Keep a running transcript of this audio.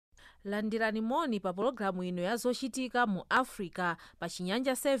Landirani moni pa pologalamu ino ya zochitika mu Africa pa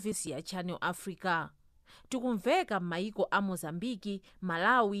Chinyanja service ya Channel Africa. Tikumveka m'mayiko a Mozambiki,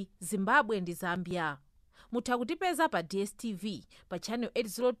 Malawi, Zimbabwe ndi Zambia. Mutha kutipeza pa DSTV pa channel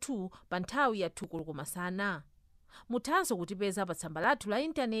 802 pa nthawi ya 2 koloko masana. Muthanso kutipeza pa tsamba lathu la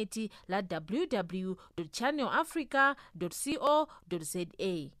intaneti la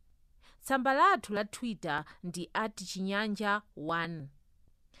www.channelafrica.co.za. Tsamba lathu la Twitter ndi @chinyanja1.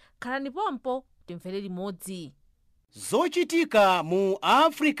 Khalani pompo timvere limodzi. Zochitika mu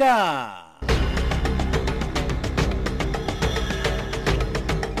Africa.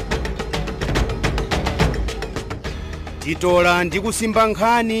 Titola ndi kusimba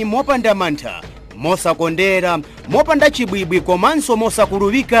nkhani mopanda mantha, mosakondera, mopanda chibwibwi komanso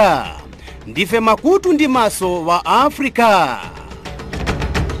mosakulupika. Ndife makutu ndi maso wa Africa.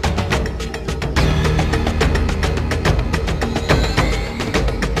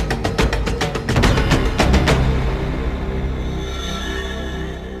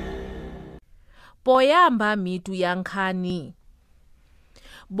 Poyamba mitu ya nkhani.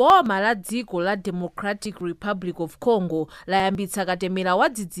 Boma la dziko la Democratic Republic of Congo layambitsa katemera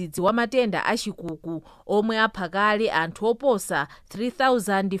wadzidzidzi wa matenda achikuku omwe apha kale anthu oposa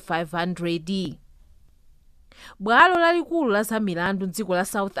 3,500. Bwalo lalikulu la zamilandu m'dziko la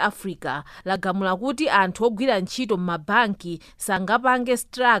South Africa lagamula kuti anthu ogwira ntchito m'mabanki sangapange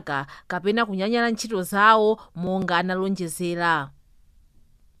straka kapena kunyanyala ntchito zawo monga analonjezera.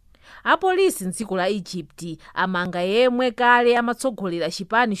 Apolisi m'dziko la Egypt amanga yemwe kale amatsogolera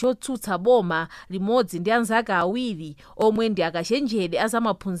chipani chotsutsa boma limodzi ndi anzake awiri omwe ndi akachenjede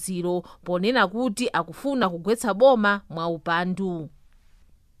azamaphunziro ponena kuti akufuna kugwetsa boma mwaupandu.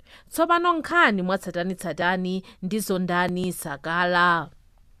 Tsopano nkhani mwatsatanitsatani ndi Zondani Sakala.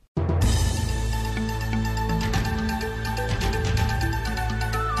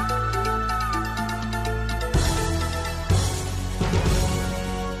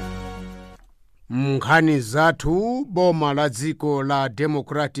 Nkhani zathu, boma la dziko la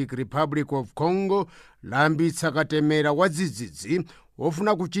Democratic Republic of Congo layambitsa katemera wadzidzidzi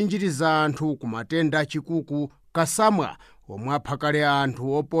wofuna kuchinjiriza anthu ku matenda achikuku kasamwa omwe apha kale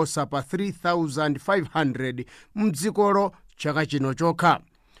anthu oposa pa 3,500 m'dzikolo chaka chino chokha.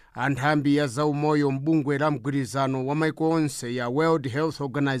 Anthambi ya zaumoyo m'bungwe la mgwirizano wa maiko onse ya World Health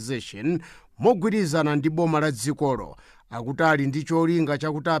Organization mogwirizana ndi boma la dzikolo akuti ali ndi cholinga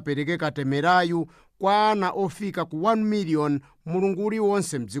chakuti apereke katemerayu kwa ana ofika ku 1 million mulungu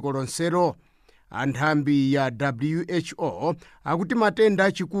uliwonse m'dziko lonselo. Anthambi ya WHO akuti matenda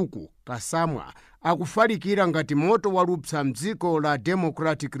achikuku kasamwa akufalikira ngati moto walupsa m'dziko la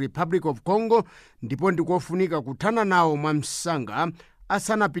Democratic Republic of Congo ndipo ndikofunika kuthana nawo mwamsanga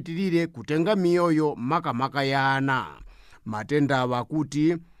asanapitirire kutenga miyoyo makamaka ya ana. Matenda awa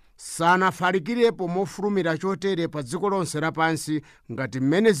akuti sanafalikirepo mofulumira chotere pa dziko lonse lapansi ngati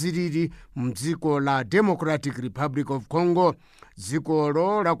mmene zilili m'dziko la Democratic Republic of Congo.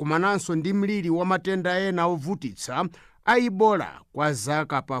 Dzikolo lakumananso ndi mliri wa matenda ena ovutitsa a Ebola kwa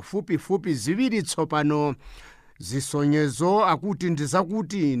zaka pafupifupi ziwiri tsopano. Zisonyezo akuti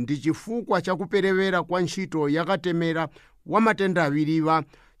ndizakuti ndi chifukwa chakuperewera kwa ntchito yakatemera wa matenda awiriwa,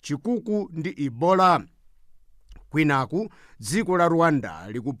 chikuku ndi Ebola. Kwinaku, dziko la Rwanda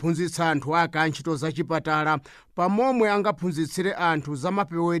likuphunzitsa anthu ake ntchito zachipatala pamomwe angaphunzitsire anthu za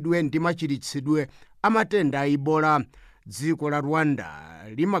mapewedwe ndi machiritsidwe a matenda a Ebola. Dziko la Rwanda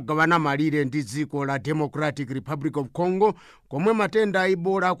limagawana malire ndi dziko la Democratic Republic of Congo komwe matenda a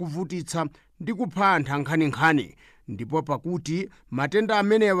Ebola akuvutitsa ndi kupha anthu nkhaninkhani. Ndipo pakuti matenda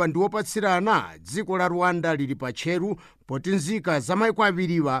amenewa ndi opatsirana, dziko la Rwanda lili patcheru poti nzika za maiko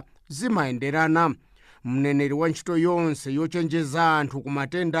awiriwa zimayenderana. Mneneri wa ntchito yonse yochenjeza anthu ku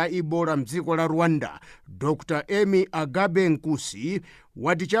matenda a Ebola m'dziko la Rwanda, Dr. Emi Agabe Nkusi,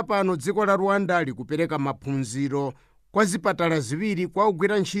 wati chapano dziko la Rwanda likupereka maphunziro kwa zipatala ziwiri kwa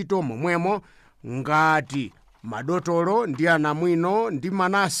ogwira ntchito momwemo ngati madotolo ndi anamwino ndi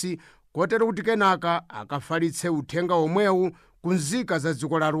manasi, kotero kuti kenaka akafalitse uthenga omwewu ku nzika za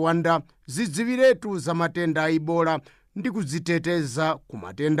dziko la Rwanda zidziwiretu za matenda a Ebola ndi kudziteteza ku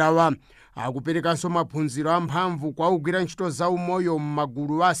matendawa. Akuperekanso maphunziro amphamvu kwa ogwira ntchito za umoyo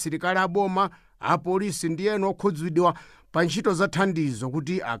m'magulu a asilikali aboma, apolisi ndi ena okhudzidwa pa ntchito za thandizo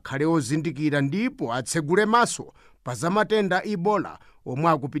kuti akhale ozindikira ndipo atsegule maso pa za matenda a Ebola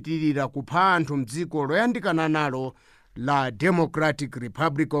omwe akupitirira kupha anthu m'dziko loyandikana nalo la Democratic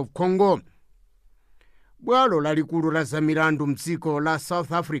Republic of Congo. Bwalo lalikulu la zamilandu m'dziko la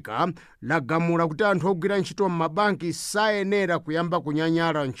South Africa lagamula kuti anthu ogwira ntchito m'mabanki sayenera kuyamba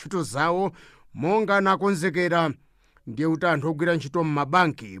kunyanyala ntchito zawo monga anakonzekera ndiye kuti anthu ogwira ntchito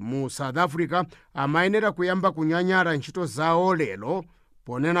m'mabanki mu south africa amayenera kuyamba kunyanyala ntchito zawo lero,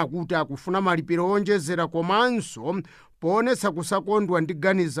 ponena kuti akufuna malipiro onjezera komanso poonetsa kusakondwa ndi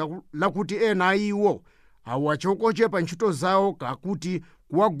ganiza lakuti ena a iwo awachokoche ntchito zawo kakuti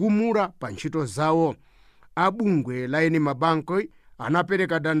kuwagumula pa ntchito zawo. Abungwe la eni mabanki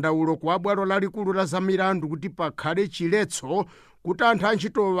anapereka dandaulo kwa bwalo lalikulu la zamilandu kuti pakhale chiletso kuti anthu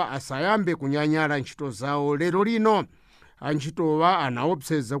antchitowa asayambe kunyanyala ntchito zawo lero lino. Antchitowa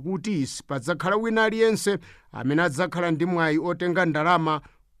anaopseza kuti sipadzakhala wina aliyense amene adzakhala ndi mwayi otenga ndalama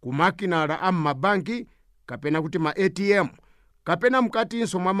ku makinala a m'mabanki kapena kuti ma ATM kapena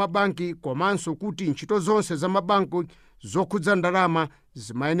mkatinso mwa mabanki, komanso kuti ntchito zonse za mabanki zokhudza ndalama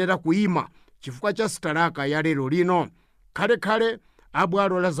zimayenera kuyima chifukwa cha sitalaka ya lero lino. Khalekhale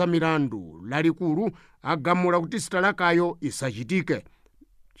abwalo la zamilandu lalikulu agamula kuti sitalakayo isachitike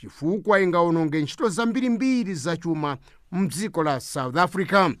chifukwa ingawononge ntchito zambirimbiri zachuma mdziko la South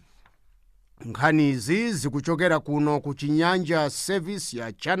Africa. Nkhani izi zikuchokera kuno ku Chinyanja Service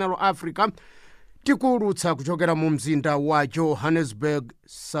ya Channel Africa, tikuulutsa kuchokera mu mzinda wa Johannesburg,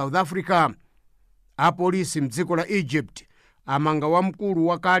 South Africa. Apolisi mdziko la Egypt amanga wamkulu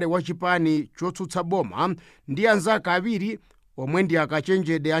wakale wa chipani chotsutsa boma ndi anzake awiri omwe ndi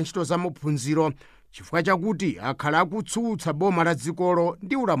akachenjede a ntchito za maphunziro chifukwa chakuti akhala akutsutsa boma la dzikolo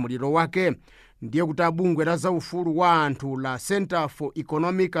ndi ulamuliro wake. Ndiye kuti abungwe la zaufulu wa anthu la Center for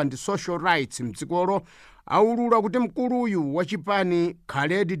Economic and Social Rights mdzikolo aulula kuti mkuluyu wa chipani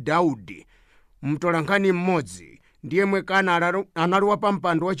Khaled Daudi, mtolankhani mmodzi ndiye mwekana analowa pa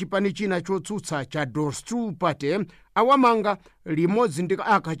mpando wa chipani china chotsutsa cha Dostru Party, awamanga limodzi ndi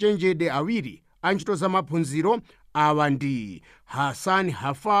akachenjede awiri a ntchito za maphunziro awa ndi Hassan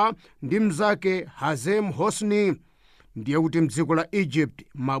Hafa ndi mzake Hazem Hosni. Ndiye kuti mdziko la Egypt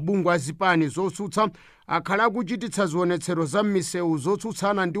mabungwe a zipani zotsutsa akhala akuchititsa zionetsero za m'misewu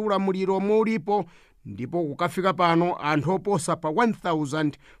zotsutsana ndi ulamuliro omwe ulipo, ndipo kukafika pano anthu oposa pa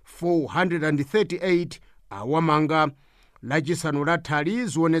 1438 awamanga. Lachisanu lathali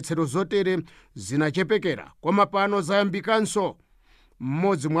zionetsero zotere zinachepekera, koma pano zayambikanso.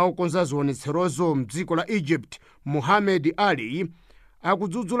 Mmodzi mwa okonza zionetserozo mdziko la Egypt, Mohamed Ali,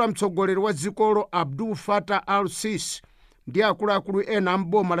 akudzudzula mtsogoleri wa dzikolo Abdul Fattah al-Sisi ndi akuluakulu ena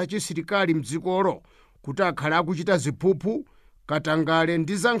mboma la chisilikali mdzikolo kuti akhala akuchita ziphuphu, katangale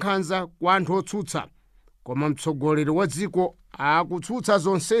ndi zankhanza kwa anthu otsutsa. Koma mtsogoleri wa dziko akutsutsa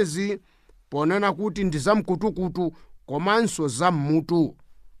zonsezi ponena kuti ndi zamkutukutu komanso zammutu.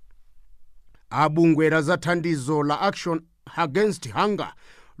 Abungwe la zathandizo la Action Against Hunger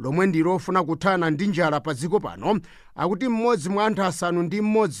lomwe ndilofuna kuthana ndi njala pa dziko pano akuti mmodzi mwa anthu asanu ndi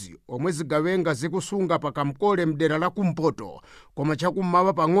mmodzi omwe zigawenga zikusunga pa kamkole mdera la kumpoto koma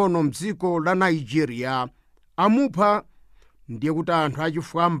chakummawa pang'ono mdziko la Nigeria amupha. Ndiye kuti anthu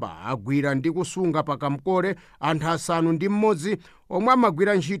achifwamba agwira ndi kusunga pa kamkole anthu asanu ndi mmodzi omwe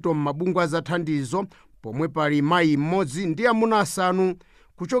amagwira ntchito m'mabungwe azathandizo, pomwe pali mayi mmodzi ndi amuna asanu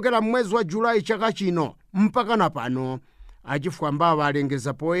kuchokera mwezi wa Julayi chaka chino mpaka napano. Achifwambawa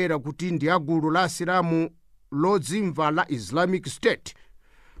alengeza poyera kuti ndi agulu la asilamu lodzimva la Islamic State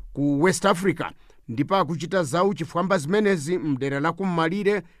ku West Africa, ndipo akuchita zawu chifwamba zimenezi mdera la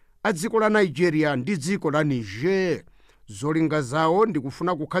kummalire a dziko la Nigeria ndi dziko la Niger. Zolinga zawo ndi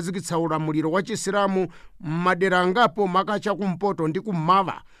kufuna kukhazikitsa ulamuliro wa chisilamu m'madera angapo makacha kumpoto ndi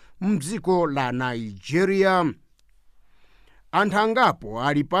kummawa mdziko la Nigeria. Anthu angapo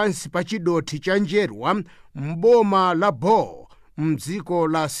ali pansi pa chidothi cha njerwa mboma la Bo mdziko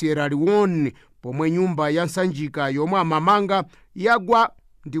la Sierra Leone, pomwe nyumba ya nsanjika yomwe amamanga yagwa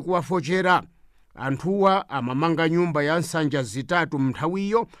ndi kuwafochera. Anthuwa amamanga nyumba ya nsanja zitatu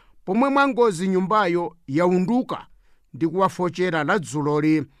mnthawiyo, pomwe mwangozi nyumbayo yaunduka ndi kuwafochera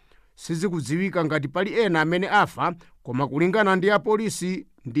ladzuloli. Sizikudziwika ngati pali ena amene afa, koma kulingana ndi apolisi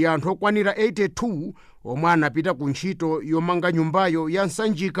ndi anthu okwanira 82 omwe anapita ku ntchito yomanga nyumbayo ya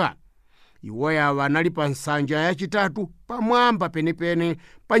nsanjika. Iwoyawa anali pa nsanja yachitatu pamwamba penepene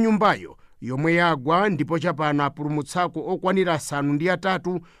pa nyumbayo yomwe yagwa, ndipo chapano apulumutsako okwanira asanu ndi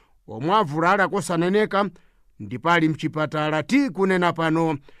atatu omwe avulala kosaneneka ndipo ali mchipatala tikunena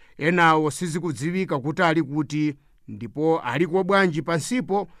pano. Enawo sizikudziwika kuti ali kuti ndipo aliko bwanji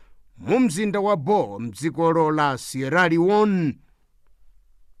pansipo mu mzinda wa Bo mdzikolo la Sierra Leone.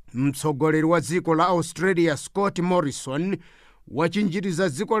 Mtsogoleri wa dziko la Australia Scott Morrison wachinjiriza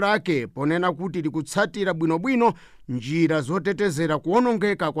dziko lake ponena kuti likutsatira bwinobwino njira zotetezera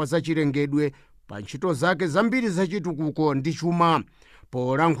kuonongeka kwa zachilengedwe pa ntchito zake zambiri zachitukuko ndi chuma.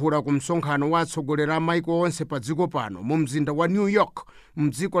 Polankhula ku msonkhano wa atsogoleri a maiko onse pa dziko pano mu mzinda wa New York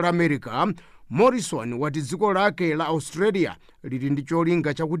mdziko la America, morrison wati dziko lake la australia lili ndi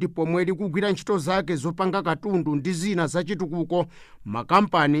cholinga chakuti pomwe likugwira ntchito zake zopanga katundu ndi zina zachitukuko,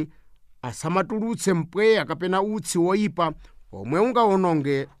 makampani asamatulutse mpweya kapena utsi woyipa omwe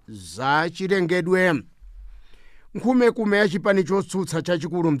ungawononge zachilengedwe. Nkhumekume ya chipani chotsutsa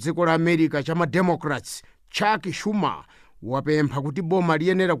chachikulu mdziko la america cha mademocrats Chuck Schumer wapempha kuti boma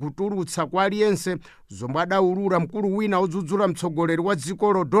liyenera kutulutsa kwa aliyense zomwe adaulula mkulu wina odzudzula mtsogoleri wa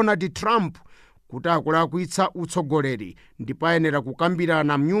dzikolo Donald Trump kuti akulakwitsa utsogoleri, ndipo ayenera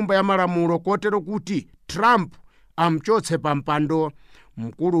kukambirana mnyumba ya malamulo kotero kuti Trump amchotse pa mpando.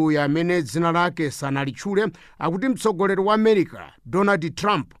 Mkuluyu amene dzina lake sanalitchule akuti mtsogoleri wa america Donald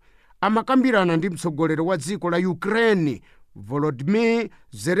Trump amakambirana ndi mtsogoleri wa dziko la Ukraine Volodymyr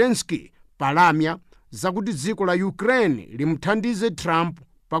Zelensky palamya zakuti dziko la Ukraine limthandize Trump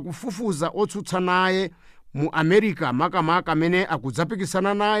pakufufuza otsutsa naye mu America, makamaka amene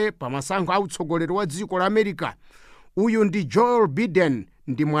akudzapikisana naye pa masankho a utsogoleri wa dziko la America. Uyu ndi Joe Biden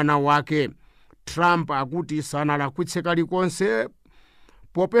ndi mwana wake. Trump akuti sanalakwitse kalikonse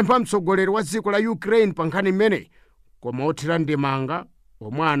popempha mtsogoleri wa dziko la Ukraine pa nkhani imene, koma othira ndemanga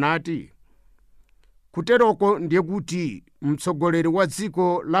omwe anati kuteroko ndiye kuti mtsogoleri wa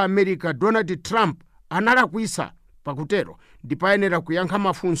dziko la America Donald Trump analakwisa pakutero, ndipo ayenera kuyankha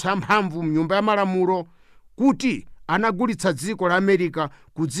mafunso amphamvu mnyumba ya malamulo kuti anagulitsa dziko la America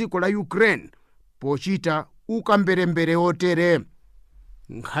ku dziko la Ukraine pochita ukamberembere otere.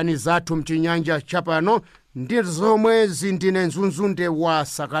 Nkhani zathu mchinyanja chapano ndi zomwe zindine nzunzunde wa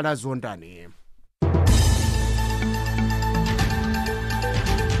Sakala Zondani.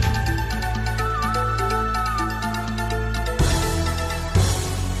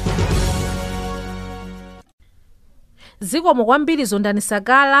 Zikomo kwambiri Zondani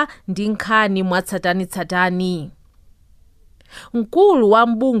Sakala ndi nkhani mwatsatanitsatani. Mkulu wa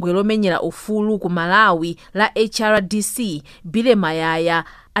mbungwe lomenyera ufulu ku Malawi la HRDC Bile Mayaya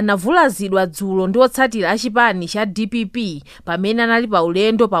anavulazidwa dzulo ndi otsatira achipani cha DPP pamene anali pa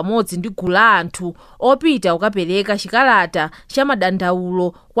ulendo pamodzi ndi gulu la anthu opita kukapereka chikalata cha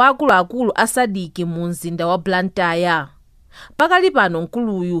madandaulo kwa akuluakulu a SADC mu mzinda wa Blantyre. Pakali pano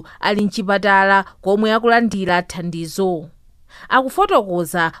mkuluyu ali mchipatala komwe akulandira thandizo.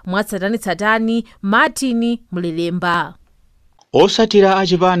 Akufotokoza mwatsatanitsatani Martin Mlelemba. Osatira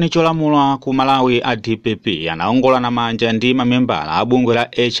achipani cholamula ku Malawi a DPP anaongolana manja ndi mamembala a bungwe la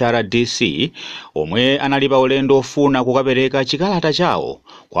HRDC omwe anali pa ulendo ofuna kukapereka chikalata chawo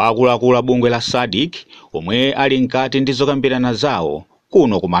kwa akuluakulu a bungwe la SADC omwe ali mkati ndi zokambirana zawo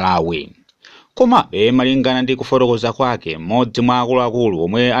kuno ku Malawi. Komabe malingana ndi kufotokoza kwake, mmodzi mwa akuluakulu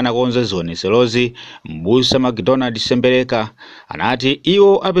omwe anakonza zioneserozi Mbusa McDonald Sembereka anati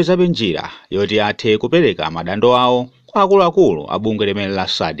iwo apezabe njira yoti athe kupereka madando awo kwa akuluakulu a bungwe limene la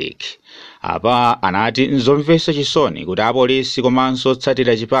SADC. Apa anati nzomvetsa chisoni kuti apolisi komanso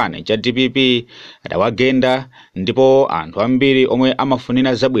otsatira chipani cha DPP adawagenda, ndipo anthu ambiri omwe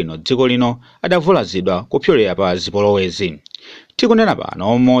amafunira zabwino dziko lino adavulazidwa kupyolera pa zipolowezi. Tikunena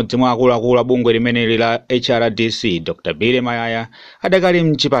pano mmodzi mwa akuluakulu a bungwe limene la HRDC Dr. Bile Mayaya adakali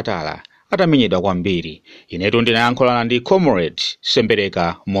mchipatala atamenyedwa kwambiri. Inetu ndinayankhulana ndi Comrade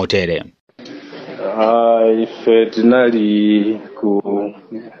Sembereka motere. Ife tinali ku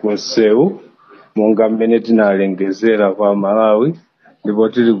Nseu monga mmene tinalengezera kwa Malawi, ndipo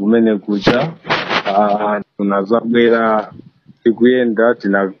tili kumene kucha tunazabwera tikuyenda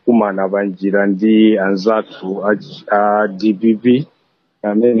tinakumana panjira ndi anzathu a DPP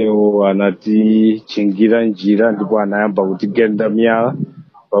amene anatichingira njira ndipo anayamba kutigenda miyala.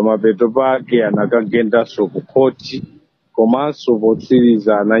 Pamapeto pake anakagendanso ku koti, komanso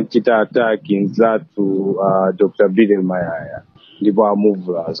potsiriza anachita ataki nzathu Dr. Bile Mayaya ndipo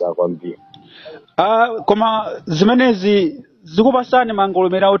amuvulaza kwambiri. Koma zimenezi zikupasani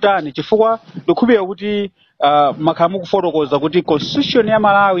mangolomera utani chifukwa ndikukhulupirira kuti makhala mukufotokoza kuti constitution ya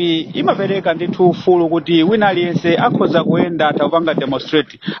Malawi imapereka ndithu ufulu kuti wina aliyense akhoza kuyenda atapanga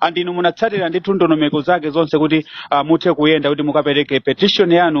demonstrate, andinu munatsatira ndithu ndondomeko zake zonse kuti muthe kuyenda kuti mukapereke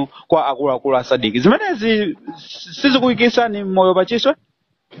petition yanu kwa akuluakulu a SADC. Zimenezi sizikuyikisani moyo pachiswe?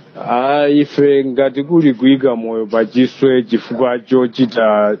 Ife ngati kuli kuyika moyo pachiswe chifukwa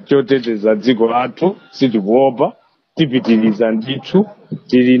choteteza dziko lathu sitikuopa, tipitiriza ndithu,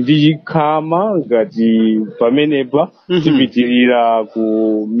 tili ndi khama ngati pamenepa tipitirira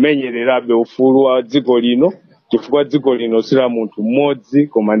kumenyererabe ufulu wa dziko lino chifukwa dziko lino sila munthu mmodzi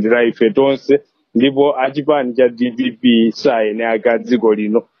koma ndila ife tonse, ndipo achipani cha DPP saene aka dziko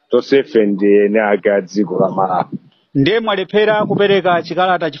lino tonsefe ndiene aka dziko la Malawi. Ndiye mwalephera kupereka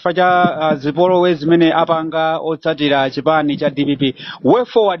chikalata chifukwa cha zipolowe zimene apanga otsatira chipani cha DPP. Way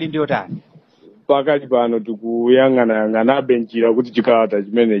forward ndiyo tani? pakali pano tikuyang'anayang'anabe njira kuti chikalata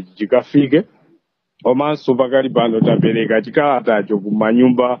chimenechi chikafike. Komanso pakali pano tapereka chikalatacho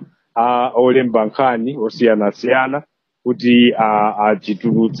kumanyumba olemba nkhani osiyanasiyana kuti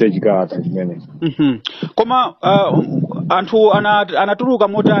achitulutse chikalata chimenechi. Koma anthu anatuluka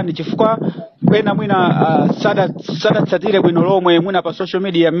motani chifukwa ena mwina sadatsatire bwino lomwe mwina pa social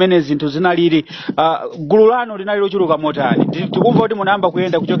media mmene zinthu zinalili. Gulu lanu linali lochuluka motani? Tikumva kuti munayamba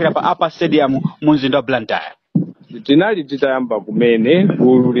kuyenda kuchokera pa Upper Stadium mu mzinda wa Blantyre. Tinali titayamba kumene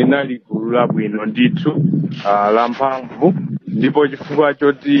gulu linali gulu labwino ndithu la mphamvu, ndipo chifukwa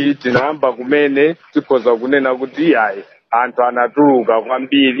choti tinayamba kumene tikhoza kunena kuti ayi anthu anatuluka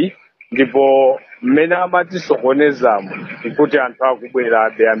kwambiri, ndipo mmene amatisokonezamo kuti anthu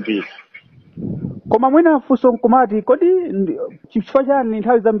akubwerabe ambiri. Koma mwina funso nkumati kodi chifukwa chani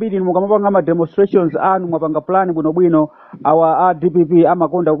nthawi zambiri mukamapanga ma demonstrations anu mwapanga plan bwinobwino awa a DPP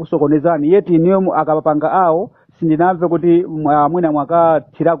amakonda kusokonezani, yeti niyo akapapanga awo sindinamve kuti mwina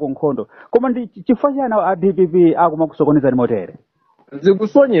mwakathirako nkhondo? Koma ndi chifukwa chani a DPP akumakusokonezani motere?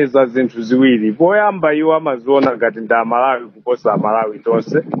 Zikusonyeza zinthu ziwiri. Poyamba iwo amaziona ngati ndi Amalawi kuposa Amalawi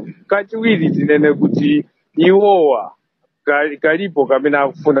tonse. Kachiwiri tinene kuti iwowa kalipo kamene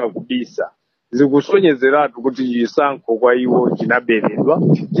akufuna kubisa. Zikusonyezeratu kuti chisankho kwa iwo chinaberedwa,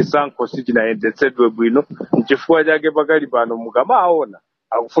 chisankho sichinayendetsedwe bwino. N'chifukwa chake pakali pano mukamaona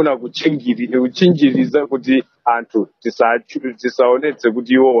akufuna kuchinjiriza kuti anthu tisaonetse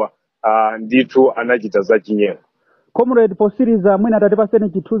kuti iwowa ndithu anachita za chinyengo. Comrade posiriza mwina atatipaseni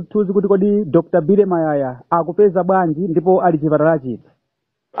chithunzithunzi kuti kodi Dr. Bile Mayaya akupeza bwanji ndipo ali chipatala chiti?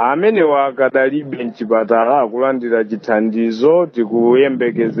 Amenewa akadalibe mchipatala akulandira chithandizo,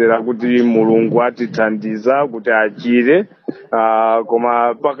 tikuyembekezera kuti Mulungu atithandiza kuti achire.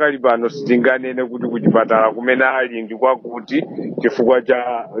 Koma pakali pano sitinganene kuti kuchipatala kumene ali ndi kwakuti chifukwa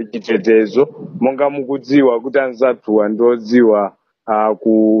cha chitetezo. Monga mukudziwa kuti anzathu ndodziwa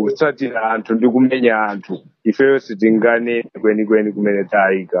kutsatira anthu ndi kumenya anthu, ifeyo sitingane kwenikweni kumene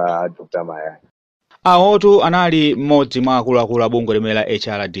tayika Dr. Mayaya. Awotu anali mmodzi mwa akuluakulu a bungwe limene la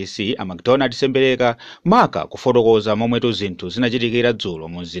HRDC amaDonald Sembereka maka kufotokoza momwetu zinthu zinachitikira dzulo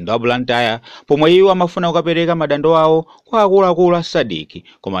mu mzinda wa Blantyre, pomwe iwo amafuna kukapereka madando awo kwa akuluakulu a SADC,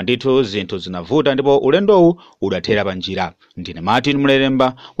 koma ndithu zinthu zinavuta ndipo ulendowu udathera pa njira. Ndine Martin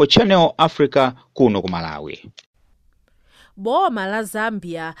Mleremba wa Channel Africa kuno ku Malawi. Boma la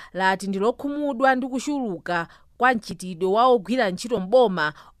Zambia lati ndilokhumudwa ndi kuchuluka kwa mchitidwe wa ogwira ntchito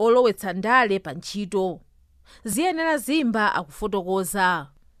mboma olowetsa ndale pa ntchito. Ziyenera Zimba akufotokoza.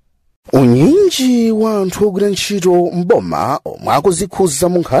 Unyinji wa anthu ogwira ntchito mboma omwe akuzikhuza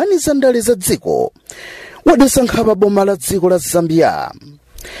mu nkhani za ndale za dziko wadasankha pa boma la dziko la Zambia.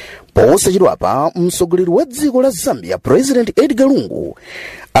 Posachedwapa mtsogoleri wa dziko la Zambia President Edgar Lungu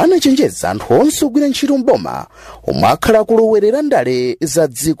anachenjeza anthu onse ogwira ntchito mboma omwe akhala kulowerera ndale za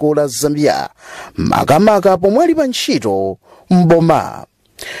dziko la Zambia makamaka pomwe ali pa ntchito mboma.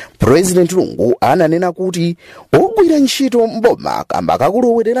 President Lungu ananena kuti ogwira ntchito mboma kamba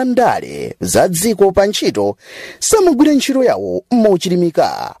kakulowerera ndale za dziko pa ntchito samagwira ntchito yawo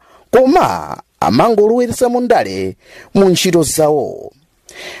mochilimika, koma amangoloweresamo ndale mu ntchito zawo.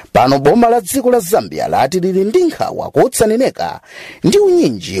 Pano boma la dziko la Zambia lati lili ndi nkhawa kotsaneneka ndi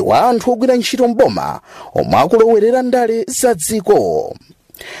unyinji wa anthu ogwira ntchito mboma omwe akulowerera ndale za dziko.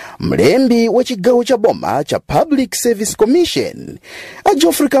 Mlembi wa chigawo cha boma cha Public Service Commission a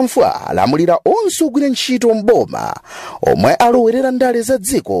Geoffrey Kamfwa alamulira onse ogwira ntchito mboma omwe alowerera ndale za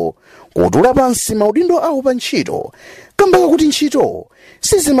dziko kutula pansi maudindo awo pa ntchito kamba kakuti ntchito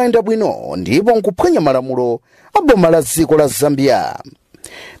sizimayenda bwino ndipo nkuphwanya malamulo a boma la dziko la Zambia.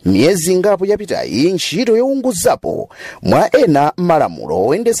 Miyezi ingapo yapitayi ntchito younguzapo mwa ena malamulo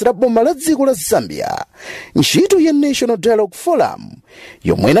oyendesera boma la dziko la Zambia, ntchito ya National Dialogue Forum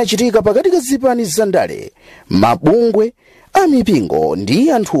yomwe inachitika pakati ka zipani za ndale, mabungwe amipingo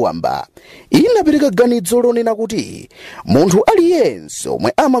ndi anthu wamba, inapereka ganizo lonena kuti munthu aliyense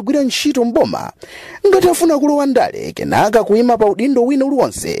omwe amagwira ntchito mboma ngati afuna kulowa ndale kenaka kuyima pa udindo wina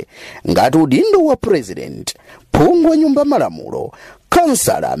uliwonse ngati udindo wa president, phungu wa nyumba malamulo,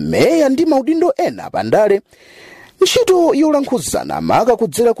 kansala, meya ndi maudindo ena pandale, ntchito yolankhuzana maka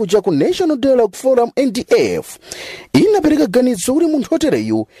kudzera kuja ku National Dialogue Forum NDF inapereka ganizo kuti munthu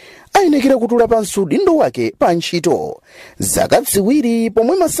otereyu ayenekera kutula pansi udindo wake pa ntchito zaka ziwiri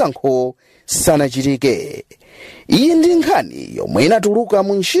pomwe masankho sanachitike. Iyi ndi nkhani yomwe inatuluka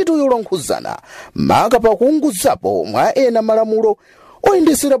mu ntchito yolankhuzana maka pakuunguzapo mwa ena malamulo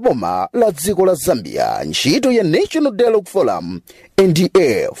oyendesera boma la dziko la Zambia, ntchito ya National Dialogue Forum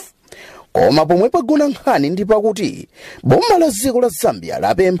NDF. koma pomwe pagona nkhani ndi pakuti boma la dziko la Zambia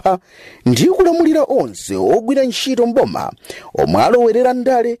lapempha ndi kulamulira onse ogwira ntchito mboma omwe alowerera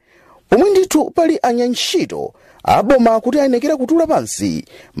ndale, pomwe ndithu pali anyantchito aboma kuti ayenekera kutula pansi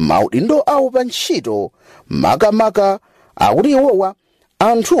maudindo awo pa ntchito, makamaka akuti iwowa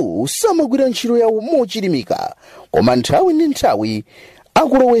anthu samagwira ntchito yawo mochilimika, koma nthawi ndi nthawi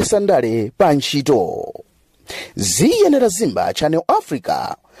akulowesa ndale pa ntchito. Ziyenera Zimba, Channel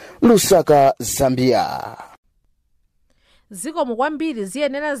Africa, Lusaka, Zambia. Zikomo kwambiri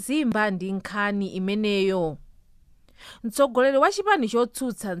Ziyenera Zimba ndi nkhani imeneyo. Mtsogoleri wa chipani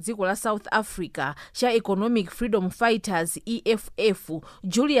chotsutsa dziko la South Africa cha Economic Freedom Fighters EFF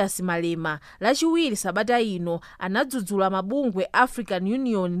Julius Malema lachiwiri sabata ino anadzudzula mabungwe African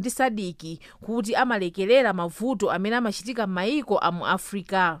Union ndi SADC kuti amalekerera mavuto amene amachitika m'mayiko a mu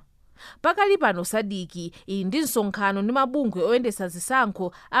Africa. Pakali pano SADC ili ndi msonkhano ndi mabungwe oyendesa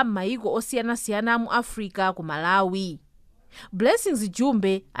zisankho a m'mayiko osiyanasiyana mu Africa ku Malawi. Blessings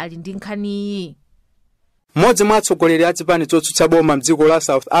Jumbe ali ndi nkhaniyi. Mmodzi mwa atsogoleri a chipani chotsutsa boma mdziko la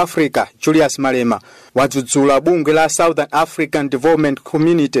South Africa, Julius Malema, wadzudzula bungwe la Southern African Development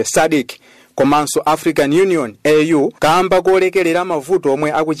Community SADC komanso African Union AU kamba kolekerera mavuto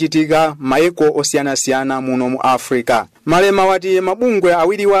omwe akuchitika m'mayiko osiyanasiyana muno mu Africa. Malema wati mabungwe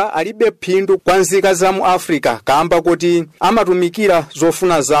awiriwa alibe phindu kwa nzika za mu Africa kamba kuti amatumikira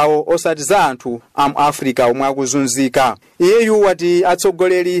zofuna zawo osati za anthu a mu Africa omwe akuzunzika. Iyeyu wati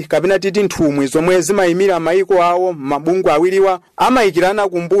atsogoleri kapena titi nthumwi zomwe zimayimira mayiko awo mabungwe awiriwa amayikirana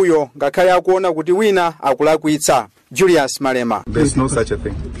kumbuyo ngakhale akuona kuti wina akulakwitsa. Julius Malema: There's no such a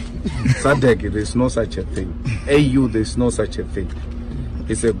thing. SADC, there's no such a thing. AU, there's no such a thing.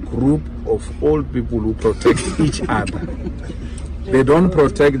 It's a group of all people who protect each other. They don't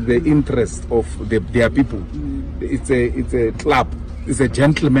protect the interests of their people. It's a club. It's a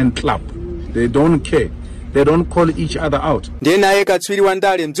gentleman club. They don't care. They don't call each other out. Ndiye naye katswiri wa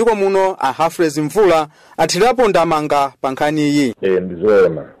ndale mdziko muno a Hafrez Mvula athirapo ndamanga pa nkhani iyi.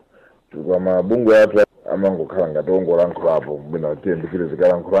 Ndizoona tukwa mabungwe athu amangokhala ngati ongolankhulapo bwino tiyembekire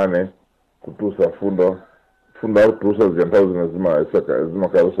zikalankhulane kutusa fundo akutusa zinthawi zina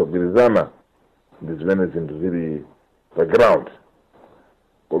zimakhala zosagwirizana ndi zimene zinthu zili pa ground,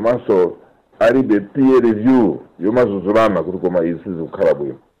 komanso alibe peer review yomazuzulana kuti koma izi sizikukhala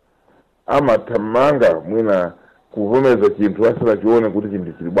bwino. Amathamanga mwina kuvomeza chinthu asanachione kuti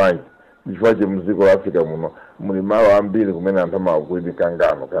chinthu chili bwanji. Chifukwa che mdziko la Africa muno muli malo ambiri kumene anthu amakuti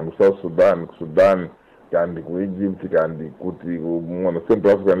mikangano, kandi South Sudan, ku Sudan, kandi ku Egypt, kandi kuti muno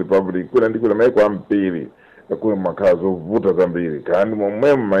Central African Republic, kuna ndikula maiko ambiri kuli makhala zovuta zambiri, kandi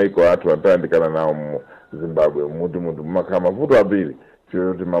momwe maiko athu atayandikana nawo mu Zimbabwe muti makhala mavuto ambiri.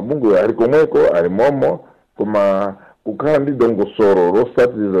 Choti mabungwe ali komweko ali momo, koma kukhala ndi dongosolo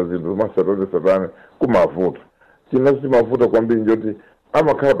losatiriza zinthu masatane kumavuto. Chinacho mavuto kwambiri njoti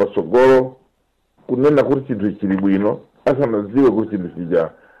amakhala pasogolo kunena kuti chinthu chili bwino asanadziwe kuti chinthu chija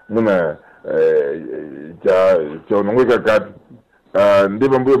muna chaonongeka kati ndi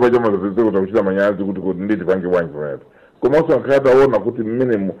pambuyo pacha mazazeze kuti akuchita manyazi kuti nditi pange bwanji pamenepo. Komanso akhataona kuti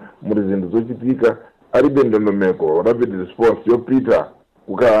mmene muli zinthu zochitika alibe ndondomeko rapid response yopita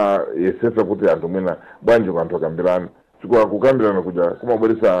kukayesesa kuti anthu mwina bwanji anthu akambirana. Chifukwa kukambirana kuja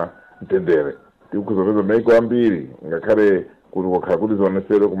kumabweretsa mtendere. Tikuzopeza maiko ambiri ngakhale kuti wakhala kuti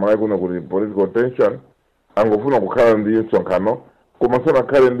zionesero kumalawi kuno kuti political tension angofuna kukhala ndi msonkhano, koma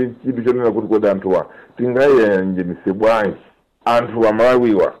sanakhale ndi chinthu chonena kuti kodi anthuwa tingayenjenise bwanji anthu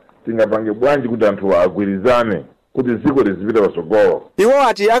amalawiwa, tingapange bwanji kuti anthuwa agwirizane kuti dziko lizipita pasogolo. Iwo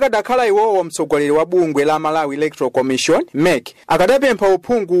ati akadakhala iwowo mtsogoleri wa bungwe la Malawi Electoral Commission MEC akadapempha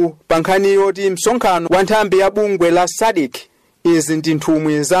uphungu pa nkhani yoti msonkhano wa nthambi ya bungwe la SADC izi ndi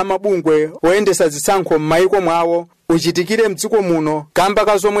nthumwi za mabungwe oyendesa zisankho m'mayiko mwawo uchitikire mdziko muno kamba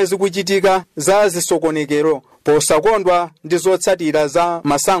ka zomwe zikuchitika za zisokonekero posakondwa ndi zotsatira za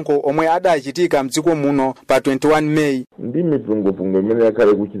masankho omwe adachitika mdziko muno pa 21 Meyi. Ndi mipungupungu imene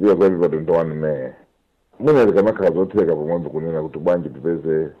yakhale kuchitika kwa pa 21 Meyi mwina likanakhala zotheka pomwepo kunena kuti bwanji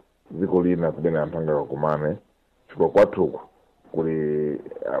tipeze dziko lina kumene anthu angakakumane. Chifukwa kwathuku kuli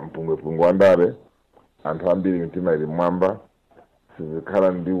mpungwepungwe wa ndale, anthu ambiri mitima ili mwamba,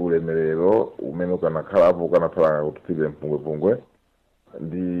 sizikhala ndi ulemerero umene ukanakhala apo ukanakhala kutupire mpungwepungwe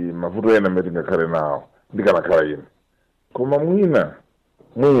ndi mavuto ena amene tingakhale nawo ndikanakhala ine. Koma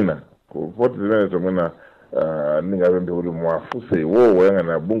mwina kupoti zimenezo mwina ndingapemphe kuti mwafuse iwowo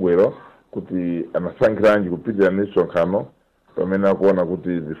woyang'anira bungwelo kuti anasankhiranji kupitira ndi msonkhano pamene akuona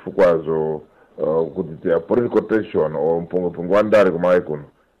kuti zifukwazo kuti political tension o mpungwepungwe wa ndale kumalawi kuno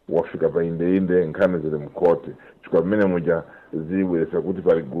wafika pa inde nkhani zili mkoti chifukwa mmene muja zibweretsa kuti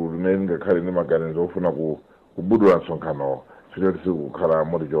pali gulu limene lingakhale ndi maganizo ofuna kubudula msonkhanowo chifukwa sikukhala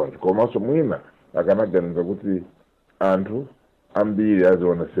moti choncho komanso mwina akanaganiza kuti anthu ambiri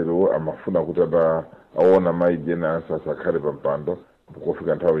azioneserewo amafuna kuti aona maijeni asakhale pa mpando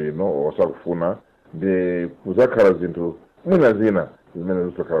kufika nthawi ino osakufuna ndi kuzakhala zinthu mwina zina zimene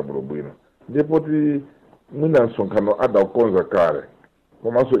zisakhala bwinobwino ndipo ti mwina msonkhano adakonza kale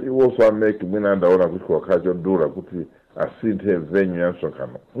komanso iwonso ameki mwina adaona kuti kwakhala chodula kuti asinthe venue ya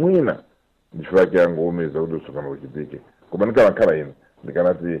msonkhano mwina ndichifukwa chake angoumiza kuti msonkhano uchitike koma ndikanakhala ine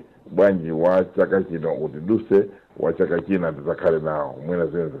ndikanati bwanji wa chaka chino kuti duse wa chaka china ndizakhale nawo mwina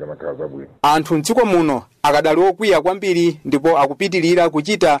zimene zikanakhala zabwino. Anthu mdziko muno akadali okwiya kwambiri ndipo akupitirira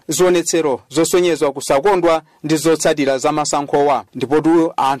kuchita zionetsero zosonyezwa kusakondwa ndi zotsatira za masankhowa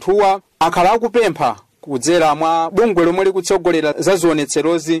ndipo anthuwa akhala akupempha kudzera mwa bungwe lomwe likutsogolera za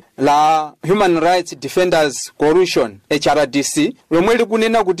zionetserozi la Human Rights Defenders Coalition HRDC lomwe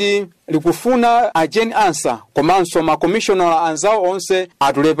likunena kuti likufuna agent answer komanso makomishonala anzawo onse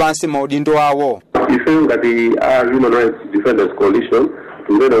atule pansi maudindo awo. Ife ngati Human Rights Defenders Coalition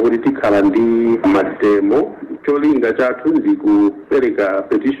tunena kuti tikhala ndi matemo cholinga chathu ndi kupereka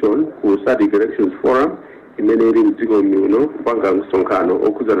petition ku SADC Elections Forum imene ili mdziko muno kupanga msonkhano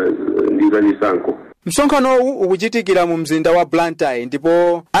okhudzana ndi zachisankho. Msonkhanowu ukuchitikira mu mzinda wa Blantyre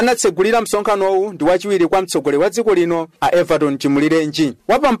ndipo anatsegulira msonkhanowu ndi wachiwiri kwa mtsogoleri wa dziko lino a Everton Chimulirenji.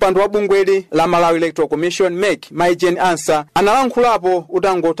 Wapampando wa bungweli la Malawi Electoral Commission MEC Maijen Ansa analankhulapo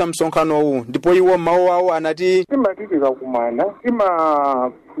utangotha msonkhanowu ndipo iwo mawu awo anati timachitika kumana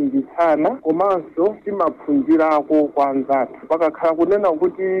timapfunzitsana komanso timaphunzirako kwa anzathu pakakhala kunena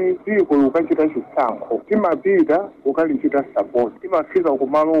kuti dziko likachita chisankho timapita kukalichita support timafika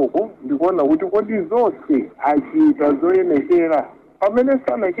kumaloko ndikuona kuti kodi zonse achita zoyenekera pamene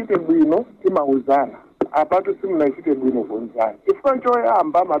sanachite bwino timauzana apatu simunachite bwino konzani chifukwa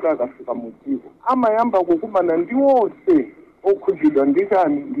choyamba amati akafika mu dziko amayamba kukumana ndi onse okhudzidwa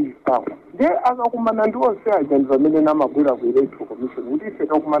ndichani ndi chisankho nde akakumana ndi onse aja ndi pamene namabwera ku electoral commission kuti ife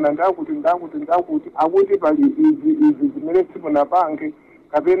takumana ndakuti akuti pali izi zimene simunapange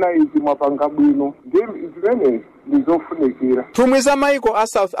kapena izi mwapanga bwino ndi zimenezi ndizofunikira. Nthumwi za maiko a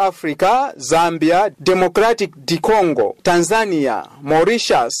South Africa, Zambia, Democratic di Congo, Tanzania,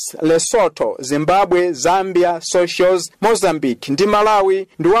 Mauritius, Lesotho, Zimbabwe, Zambia, Seychelles, Mozambique ndi Malawi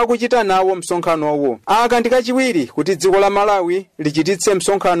ndi wakuchita nawo msonkhanowu. Aka ndi kachiwiri kuti dziko la Malawi lichititse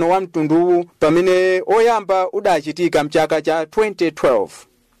msonkhano wa mtunduwu pamene oyamba udachitika mchaka cha 2012.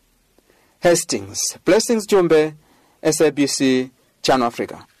 Hastings, Blessings Jumbe, SABC, Channel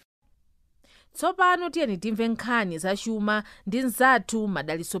Africa. Tsopano tiyeni timve nkhani za chuma ndi nzathu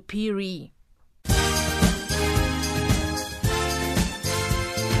Madaliso Phiri.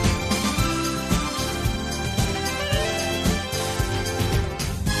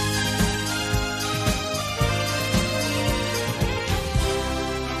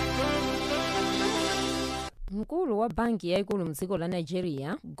 Mkulu wa banki yaikulu mdziko la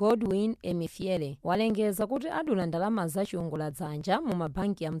Nigeria, Godwin Emefiele, walengeza kuti adula ndalama za chiwongoladzanja mu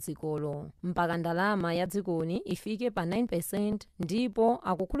mabanki ya mdzikolo mpaka ndalama ya dzikoni ifike pa 9% ndipo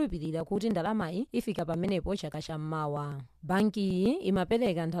akukhulupirira kuti ndalamayi ifika pamenepo chaka chammawa. Banki iyi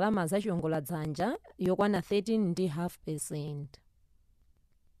imapereka ndalama za chiwongoladzanja yokwana 13.5%.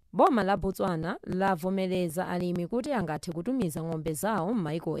 Boma la Botswana lavomereza alimi kuti angathe kutumiza ng'ombe zawo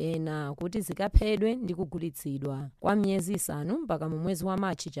m'maiko ena kuti zikaphedwe ndi kugulitsidwa kwa miyezi 5 mpaka mu mwezi wa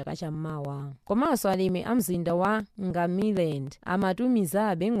Machi chaka chammawa. Komanso alimi a mzinda wa Ngamiland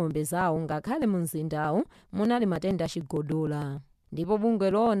amatumizabe ng'ombe zawo ngakhale mu mzindawu munali matenda achigodola. Ndipo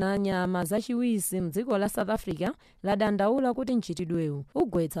bungwe loona nyama zachiwisi mdziko la South Africa ladandaula kuti mchitidwewu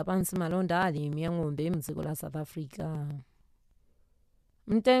ugwetsa pansi malonda alimi a ng'ombe mdziko la South Africa.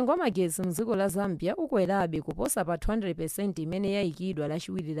 Mtengo wa magesi mdziko la Zambia ukwerabe kuposa pa 200% imene yayikidwa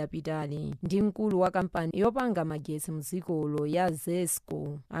lachiwiri lapitali ndi mkulu wa kampani yopanga magesi mdzikolo ya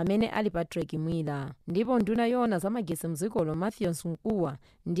ZESCO amene ali Patrick Mwila. Ndipo nduna yoona za magesi mdzikolo Matthew Nkuwa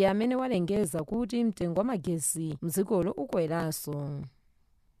ndi amene walengeza kuti mtengo wa magesi mdzikolo ukweranso.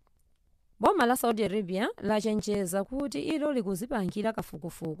 Boma la Saudi Arabia lachenjeza kuti ilo likuzipangira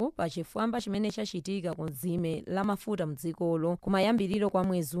kafukufuku pa chifwamba chimene chachitika ku dzime la mafuta mdzikolo kumayambiriro kwa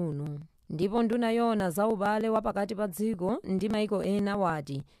mwezi uno. Ndipo nduna yoona za ubale wa pakati pa dziko ndi maiko ena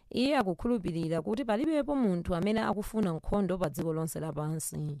wati iye akukhulupirira kuti palibepo munthu amene akufuna nkhondo pa dziko lonse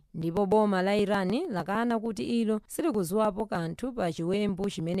lapansi. Ndipo boma la Irani lakana kuti ilo silikuziwapo kanthu pa chiwembu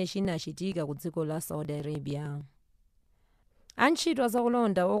chimene chinachitika ku dziko la Saudi Arabia. antchito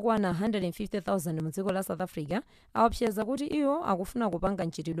azakulonda okwana 150,000 mu dziko la South Africa awapseza kuti iwo akufuna kupanga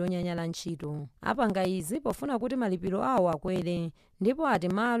mchitidwe onyanyala ntchito. Apanga izi pofuna kuti malipiro awo akwere, ndipo ati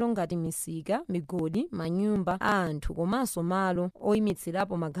malo ngati misika, migodi, manyumba a anthu komanso malo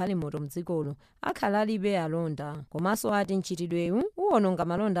oyimitsirapo magalimoto mdzikolo akhala alibe alonda, komanso ati mchitidwewu uwononga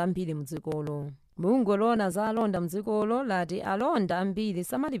malonda ambiri mdzikolo. Bungwe lona za alonda mdzikolo lati alonda ambiri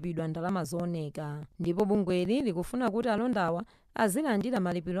samalipidwa ndalama zooneka, ndipo bungweli likufuna kuti alondawa azilandira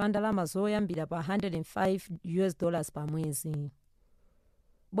malipiro a ndalama zoyambira pa $105 pa mwezi.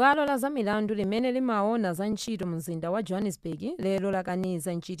 Bwalo la zamilandu limene limaona za ntchito mu mzinda wa Johannesburg lero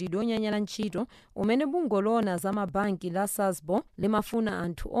lakaniza mchitidwe onyanyala ntchito umene bungwe lona za mabanki la Sasbo limafuna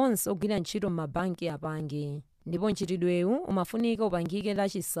anthu onse ogwira ntchito m'mabanki apange, ndipo mchitidwewu umafunika upangike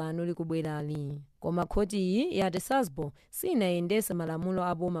lachisanu likubwerali, koma khoti iyi yati Sasbo sinayendese malamulo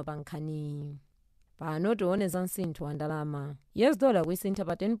aboma pa nkhaniyi. Pano tione za msinthu wa ndalama. $US akuyisintha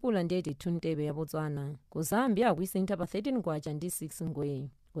pa 10 pula ndi 82 ntebe ya Botswana. Ku Zambia akuyisintha pa 13 kwacha ndi 6 ngwe.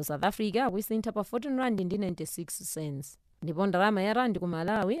 Ku South Africa akuyisintha pa 14 rand ndi 96 cents. Ndipo ndalama ya rand ku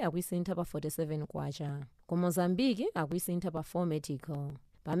Malawi akuyisintha pa 47 kwacha. Ku Mozambique akuyisintha pa 4 metical.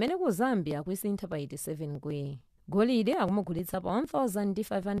 Pamene ku Zambia akuyisintha pa 87 ngwe. Golide akumugulitsa pa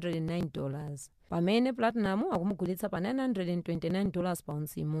 $1,509. Pamene platinum akumugulitsa pa $929 pa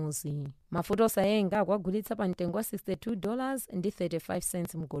ounce imodzi. Mafuta osayenga akuagulitsa pa mtengo wa $62 ndi 35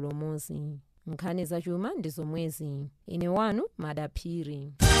 cents mgolo umodzi. Nkhani za chuma ndi zomwezi. Ine wanu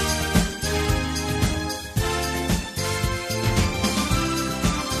Madaphiri.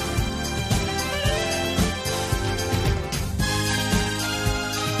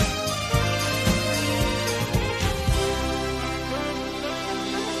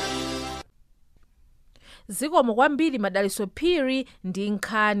 Zikomo kwambiri Madaliso Phiri ndi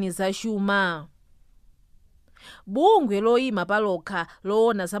nkhani za chuma. Bungwe loyima palokha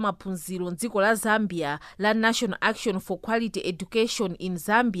loona za maphunziro mdziko la Zambia la National Action for Quality Education in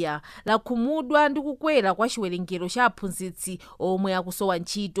Zambia lakhumudwa ndi kukwera kwa chiwerengero cha aphunzitsi omwe akusowa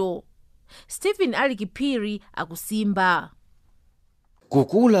ntchito. Stephen Alikiphiri akusimba.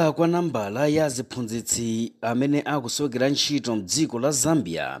 Kukula kwa nambala ya aphunzitsi amene akusowekera ntchito mdziko la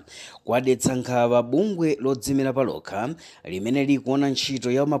Zambia kwadetsa nkhawa bungwe lodzimira palokha limene likuona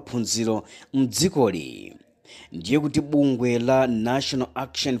ntchito ya maphunziro mdzikoli. Ndiye kuti bungwe la National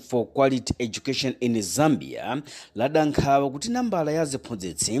Action for Quality Education in Zambia lada nkhawa kuti nambala ya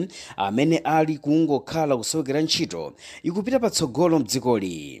aphunzitsi amene ali kungokhala kusowekera ntchito ikupita patsogolo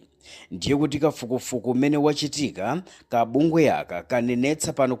mdzikoli. Ndiye kuti kafukufuku mmene wachitika ka bungwe yaka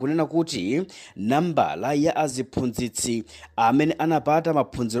kanenetsa pano kunena kuti nambala ya aphunzitsi amene anapata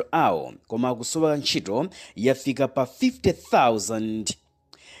maphunziro awo koma akusowa ntchito yafika pa 50,000,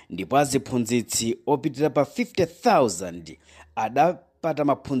 ndipo aphunzitsi opitira pa 50,000 adapata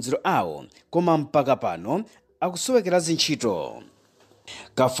maphunziro awo koma mpaka pano akusowekera ntchito.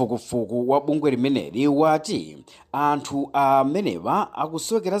 Kafukufuku wa bungwe limeneli wati anthu amenewa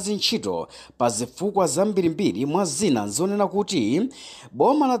akusowekera ntchito pa zifukwa zambirimbiri, mwa zina zonena kuti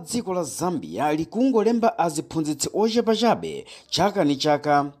boma la dziko la Zambia likungolemba aphunzitsi ochepa chabe chaka ni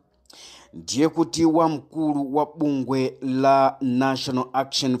chaka. Ndiye kuti wamkulu wa bungwe la National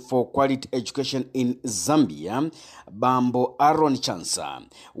Action for Quality Education in Zambia Bambo Aaron Chansa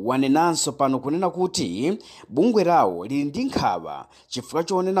wanenanso pano kunena kuti bungwe lawo lili ndi nkhawa chifukwa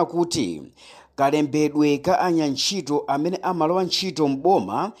chonena kuti kalembedwe ka anyantchito amene amalowa ntchito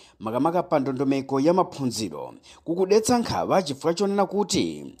mboma makamaka pa ndondomeko ya maphunziro kukudetsa nkhawa chifukwa chonena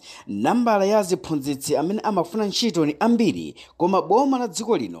kuti nambala ya aphunzitsi amene amafuna ntchito ni ambiri koma boma la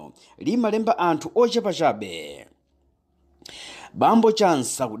dziko lino limalemba anthu ochepa chabe. Bambo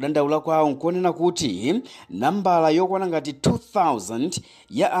Chansa kudandaula kwawo nkonena kuti nambala yokwana ngati 2,000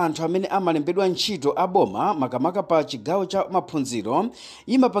 ya anthu amene amalembedwa ntchito aboma makamaka pa chigawo cha maphunziro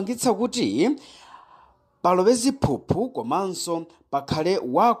imapangitsa kuti palowe ziphuphu komanso pakhale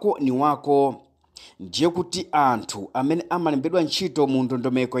wako ni wako. Ndiye kuti anthu amene amalembedwa ntchito mu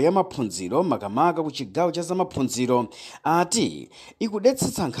ndondomeko ya maphunziro makamaka ku chigawo cha zamaphunziro ati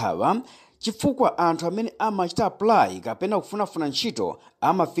ikudetsetsa nkhawa chifukwa anthu amene amachita apply kapena kufunafuna ntchito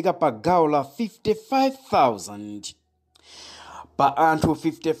amafika pa gawo la 55,000. Pa anthu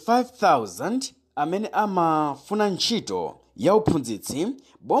 55,000 amene amafuna ntchito ya uphunzitsi,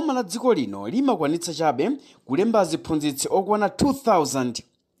 boma la dziko lino limakwanitsa chabe kulemba aphunzitsi okwana 2,000.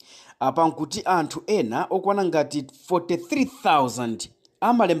 Apa nkuti anthu ena okwana ngati 43,000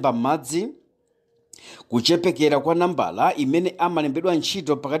 amalemba madzi. Kuchepekera kwa nambala imene amalembedwa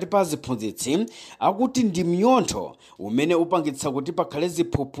ntchito pakati pa aphunzitsi akuti ndi mnyontho umene upangitsa kuti pakhale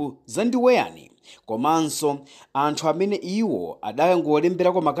ziphuphu zandiweyani komanso anthu amene iwo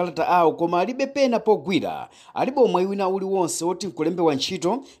adangolemberako makalata awo koma alibe pena pogwira alibe mwayi wina uliwonse woti nkulembewa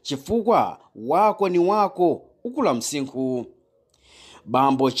ntchito chifukwa wako ni wako ukula msinkhu.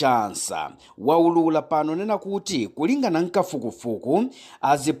 Bambo Chansa waulula pano nena kuti kulingana nkafukufuku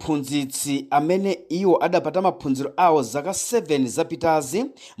aziphunzitsi amene iwo adapata maphunziro awo zaka 7 zapitazi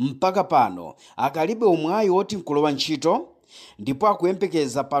mpaka pano akalibe mwayi woti nkulowa ntchito, ndipo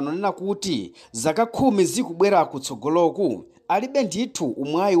akuyembekeza pano nena kuti zaka 10 zikubwera kutsogoloku alibe ndithu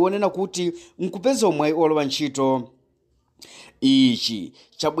mwayi wonena kuti nkupeza mwayi olowa ntchito. Ichi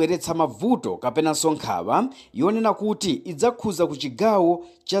chabweretsa mavuto kapenanso nkhawa yonena kuti idzakhuza ku chigawo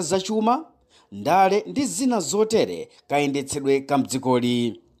cha zachuma, ndale ndi zina zotere kayendetsedwe ka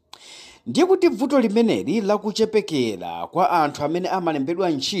mdzikoli. Ndiye kuti vuto limeneli lakuchepekera kwa anthu amene amalembedwa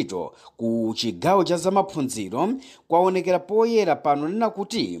ntchito ku chigawo cha zamaphunziro kwaonekera poyera pano nena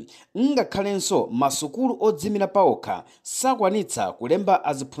kuti ngakhalenso masukulu odzimira paokha sakwanitsa kulemba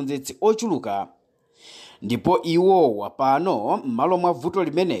aziphunzitsi ochuluka. Ndipo iwowa pano m'malo mwa vuto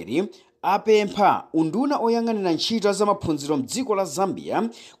limeneli apempha unduna oyang'anira ntchito za maphunziro mdziko la Zambia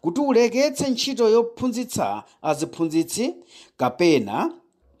kuti uleketse ntchito yophunzitsa aziphunzitsi kapena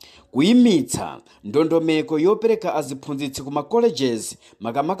kuyimitsa ndondomeko yopereka aziphunzitsi ku colleges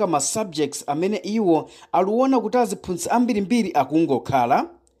makamaka ma subjects amene iwo aluona kuti aziphunzitsi ambirimbiri akungokhala.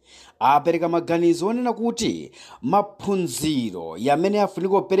 Apereka maganizo onena kuti maphunziro yamene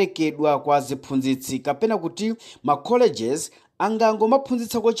afunika operekedwa kwa aziphunzitsi kapena kuti ma colleges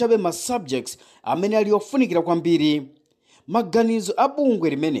angangomaphunzitsa kochabe ma subjects amene ali ofunikira kwambiri. Maganizo a bungwe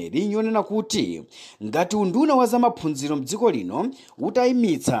limeneli nyonena kuti ngati unduna wa zamaphunziro mdziko lino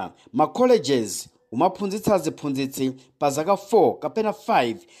utayimitsa ma colleges umaphunzitsa aziphunzitsi pa zaka 4 kapena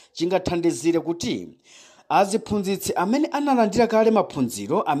 5 chingathandizire kuti aziphunzitsi amene analandira kale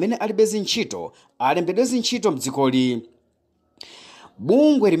maphunziro amene alibe zintchito alembedwe zintchito mdzikoli.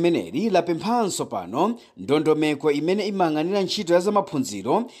 Bungwe limeneli lapemphanso pano ndondomeko imene imayang'anira ntchito ya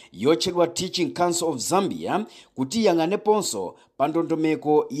zamaphunziro yotchedwa Teaching Council of Zambia kuti yang'aneponso pa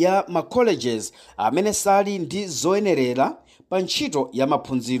ndondomeko ya ma colleges amene sali ndi zoyenerera pa ntchito ya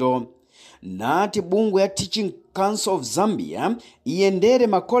maphunziro. Nati bungwe ya Teaching Council of Zambia iyendere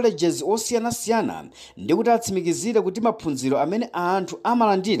ma colleges osiyanasiyana ndi kuti atsimikizire kuti maphunziro amene anthu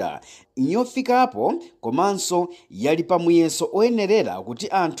amalandira nyofikapo komanso yali pa muyeso oyenerera kuti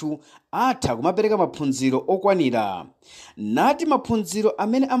anthu atha kumapereka maphunziro okwanira. Nati maphunziro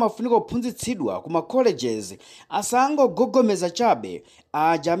amene amafunika kuphunzitsidwa ku ma colleges asangogogomeza chabe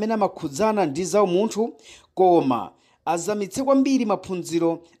aja amene amakhudzana ndi za umunthu koma azamitse kwambiri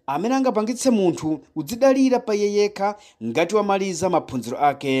maphunziro amene angapangitse munthu kudzidalira pa iye yekha ngati wamaliza maphunziro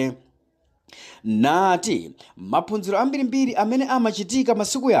ake. Nati maphunziro ambirimbiri amene amachitika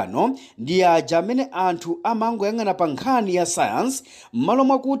masiku yano ndi aja amene anthu amangoyang'ana pa nkhani ya science m'malo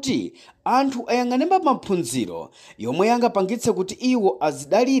mwakuti anthu ayang'ane maphunziro yomwe yangapangitse kuti iwo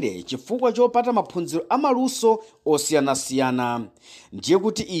azidalire chifukwa chopata maphunziro amaluso osiyanasiyana. Ndiye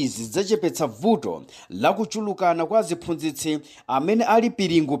kuti izi zidzachepetsa vuto lakuchulukana kwa aziphunzitsi amene ali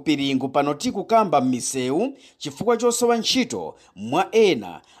piringu pano tikukamba m'misewu chifukwa chosowa ntchito, mwa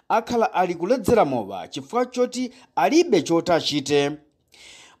ena akhala ali kuledzera mowa chifukwa choti alibe choti achite.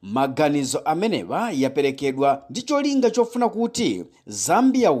 Maganizo amenewa yaperekedwa ndi cholinga chofuna kuti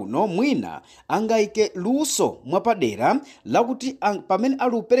Zambia uno mwina angayike luso mwapadera lakuti pamene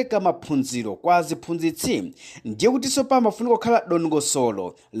ali kupereka maphunziro kwa aziphunzitsi ndiye kutinso pamafunika kukhala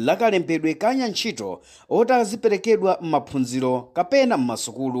dongosolo lakalembedwe kanya ntchito oti aziperekedwa m'maphunziro kapena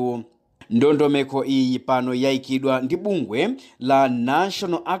m'masukulu. Ndondomeko iyi pano yayikidwa ndi bungwe la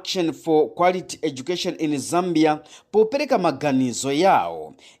National Action for Quality Education in Zambia popereka maganizo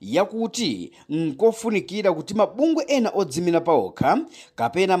yawo yakuti nkofunikira kuti mabungwe ena odzimira paokha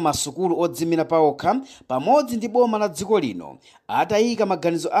kapena masukulu odzimira paokha pamodzi ndi boma la dziko lino atayika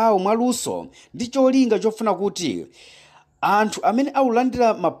maganizo awo mwaluso ndi cholinga chofuna kuti anthu amene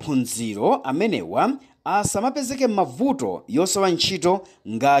aulandira maphunziro amenewa asamapezeke mavuto yosowa ntchito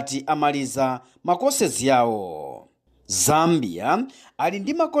ngati amaliza makosezi yawo. Zambia ali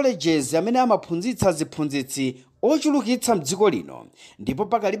ndi ma colleges amene amaphunzitsa aziphunzitsi ochulukitsa mdziko lino ndipo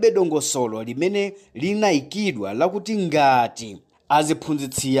pakalibe dongosolo limene linayikidwa lakuti ngati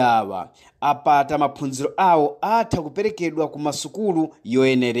aziphunzitsi awa apata maphunziro awo atha kuperekedwa ku masukulu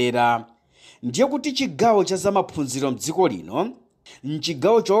yoyenerera. Ndiye kuti chigawo cha zamaphunziro mdziko lino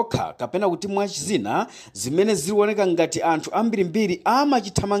mchigawo chokha kapena kuti mwachizina zimene zilioneka ngati anthu ambirimbiri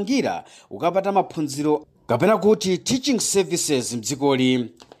amachithamangira ukapata maphunziro kapena kuti teaching services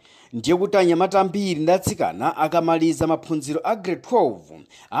mdzikoli. ndiye kuti anyamata ambiri ndi atsikana akamaliza maphunziro a grade 12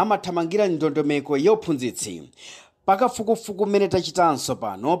 amathamangira ndondomeko ya uphunzitsi. Pakafukufuku mmene tachitanso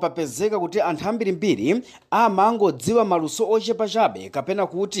pano papezeka kuti anthu ambirimbiri amangodziwa maluso ochepa chabe kapena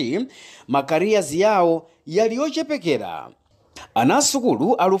kuti makariyazi yawo yali yochepekera.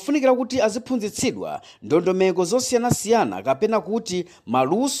 Anasukulu alufunikira kuti aziphunzitsidwa ndondomeko zosiyanasiyana kapena kuti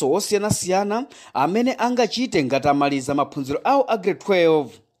maluso osiyanasiyana amene angachite ngati amaliza maphunziro awo a grade 12.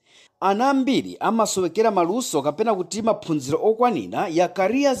 Ana ambiri amasowekera maluso kapena kuti maphunziro okwanira ya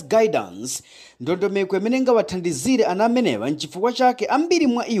careers guidance, ndondomeko imene ingawathandizire ana amenewa. Nchifukwa chake ambiri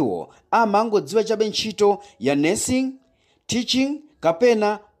mwa iwo amangodziwa chabe ntchito ya nursing, teaching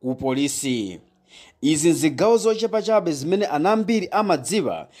kapena kupolisi. Izi nzigawo zochepa chabe zimene ana ambiri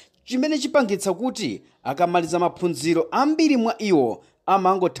amadziwa, chimene chipangitsa kuti akamaliza maphunziro ambiri mwa iwo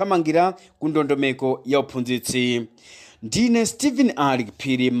amangothamangira ku ndondomeko ya uphunzitsi. Ndine Stephen Ali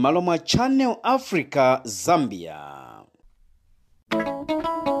Phiri m'malo mwa Channel Africa, Zambia.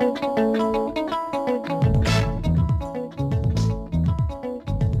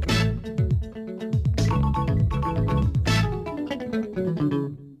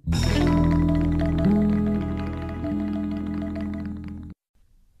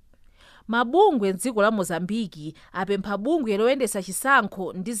 Mabungwe mdziko la Mozambiki apempha bungwe loyendesa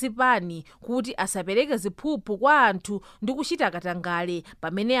chisankho ndi zipani kuti asapereke ziphuphu kwa anthu ndi kuchita katangale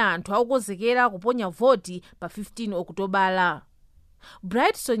pamene anthu akukonzekera kuponya voti pa 15 Okutobala.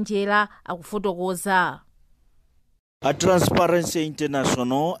 Bright Sonjera akufotokoza. A Transparency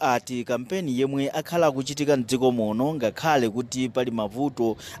International ati kampeni yemwe akhala kuchitika mdziko muno ngakhale kuti pali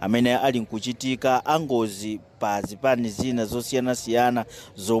mavuto amene ali nkuchitika angozi pa zipani zina zosiyanasiyana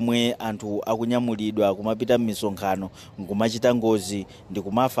zomwe anthu akunyamulidwa kumapita m'misonkhano nkumachita ngozi ndi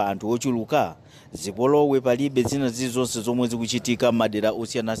kumafa anthu ochuluka. Zipolowe palibe zina zizonse zomwe zikuchitika m'madera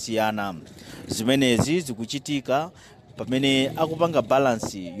osiyanasiyana. Zimenezi zikuchitika pamene akupanga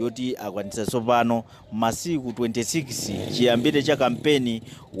balance yoti akwanitsa tsopano masiku 26 chiyambire cha kampeni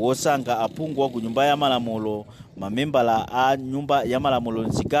wosankha aphungu ku nyumba ya malamulo, mamembala a nyumba ya malamulo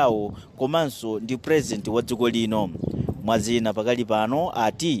mzigawo komanso ndi president wa dziko lino. Mwazina pakali pano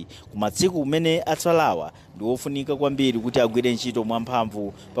ati kumatsiku kumene atsalawa ndi wofunika kwambiri kuti agwire ntchito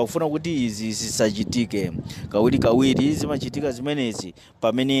mwamphamvu pakufuna kuti izi zisachitike. Kawirikawiri zimachitika zimenezi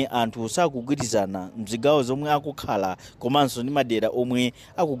pamene anthu sakugwirizana mzigawo zomwe akukhala komanso ndi madera omwe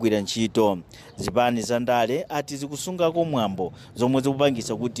akugwira ntchito. Zipani za ndale ati zikusungako mwambo zomwe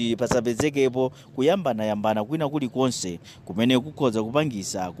zikupangisa kuti pasapezekepo kuyambana kwina kulikonse kumene kukhoza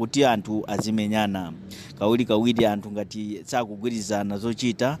kupangisa kuti anthu azimenyana. Kawirikawiri anthu ngati sakugwirizana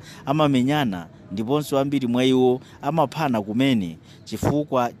zochita amamenyana, ndiponso ambiri mwa iwo amaphana kumene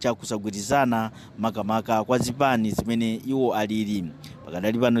chifukwa cha kusagwirizana makamaka kwa zipani zimene iwo alili.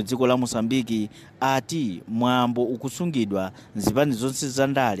 Pakadali pano dziko la Mozambiki ati mwambo ukusungidwa nzipani zonse za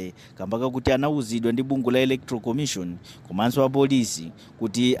ndale kambaka kuti anawuzidwa ndi bungwe la Electoral Commission komanso apolisi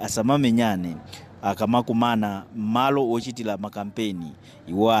kuti asamamenyane akamakumana malo ochitira makampeni.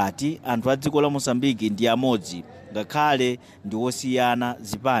 Iwo ati anthu a dziko la Mozambiki ndi amodzi ngakhale ndi osiyana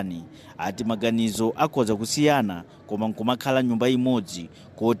zipani. Ati maganizo akhoza kusiyana koma nkumakhala nyumba imodzi,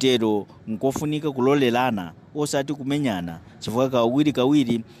 kotero nkofunika kulolerana osati kumenyana chifukwa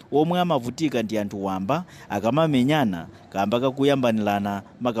kawirikawiri omwe amavutika ndi anthu wamba akamamenyana kambaka kuyambanirana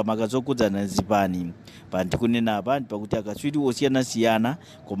makamaka zokudzana zipani. Panti kunena apa ndi pakuti akatswiri osiyanasiyana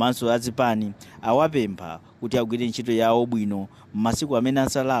komanso azipani awapempha kuti agwire ntchito yawo bwino m'masiku amene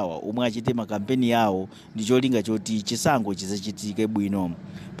asalawa omwe achite makampeni yawo ndi cholinga choti chisankho chizachitike bwino.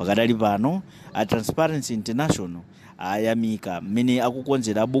 Pakadali pano a Transparency International ayamika mmene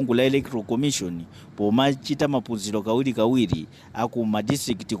akukonzera bungwe la Electoral Commission pomachita maphunziro kawirikawiri aku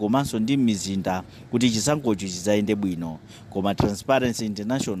madistrict komanso ndi mizinda kuti chisankhocho chizayende bwino. Koma Transparency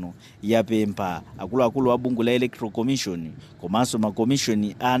International yapempha akuluakulu a bungwe la Electoral Commission komanso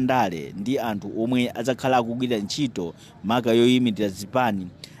makomishoni a ndale ndi anthu omwe adzakhala akugwira ntchito maka yoyimirira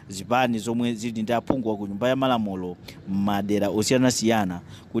zipani zomwe zili ndi aphungu ku nyumba ya malamulo m'madera osiyanasiyana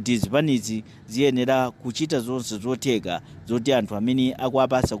kuti zipanizi ziyenera kuchita zonse zotheka zoti anthu amene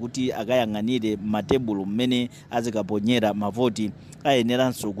akuapasa kuti akayang'anire matebulo mmene azikaponyera mavoti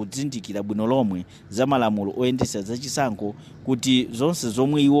ayeneranso kudzindikira bwino lomwe za malamulo oyendesa za chisankho kuti zonse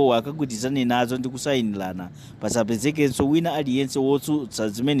zomwe iwo akagwirizane nazo ndi kusayinirana pasapezekenso wina aliyense wotsutsa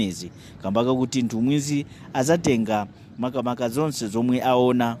zimenezi kambaka kuti nthumwizi azatenga makamaka zonse zomwe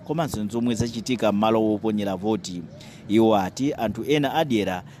aona komanso zomwe zachitika m'malo woponyera voti. Iwo ati anthu ena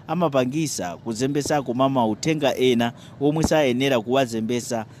adyera amapangisa kuzembesako mauthenga ena omwe sayenera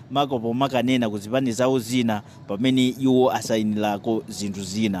kuwazembesa makapo makanena kuzipani zawo zina pamene iwo asayinirako zinthu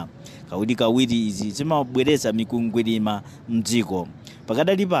zina. Kawirikawiri izi zimabweretsa mikungwirima mdziko.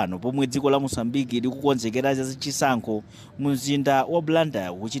 Pakadali pano pomwe dziko la Mozambique likukonzekera za chisankho mu mzinda wa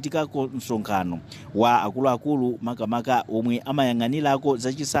Blantyre kuchitikako msonkhano wa akuluakulu makamaka omwe amayang'anirako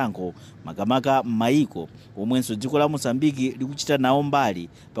za chisankho makamaka m'mayiko omwenso dziko la Mozambique likuchita nawo mbali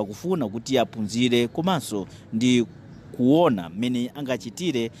pakufuna kuti aphunzire komanso ndi kuona mmene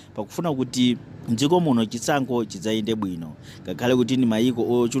angachitire pakufuna kuti mdziko muno chisankho chidzayende bwino. Ngakhale kuti ni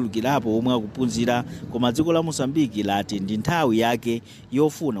mayiko ochulukirapo omwe akuphunzira, koma dziko la Mozambique lati ndi nthawi yake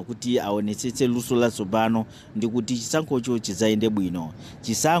yofuna kuti aonetsetse luso latsopano ndi kuti chisankhocho chidzayende bwino.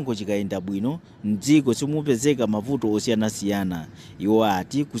 Chisankho chikayenda bwino mdziko simupezeka mavuto osiyanasiyana. Iwo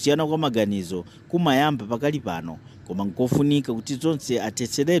ati kusiyana kwa maganizo kumayamba pakali pano, koma nkofunika kuti zonse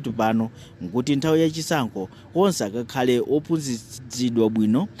athetseretu pano nkuti nthawi ya chisankho onse akakhale ophunzitsidwa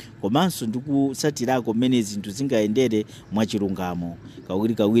bwino komanso ndi kusatirako mmene zinthu zingayendere mwachilungamo.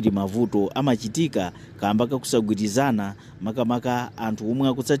 Kawirikawiri mavuto amachitika kamba kakusagwirizana makamaka anthu omwe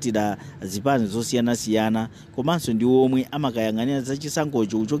akutsatira zipani zosiyanasiyana komanso ndi omwe amakayang'anira za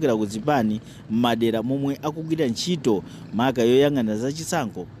chisankhocho kuchokera ku zipani m'madera momwe akugwira ntchito maka yoyang'anira za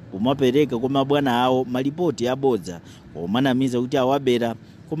chisankho kumapereka kwa mabwana awo malipoti abodza omanamiza kuti awabera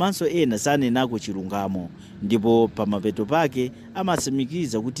komanso ena sanenako chilungamo, ndipo pamapeto pake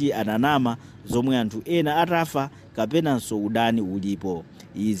amasimikiza kuti ananama zomwe anthu ena atafa kapenanso udani ulipo.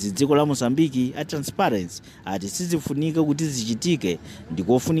 Izi dziko la Mozambique a Transparency ati sizifunika kuti zichitike,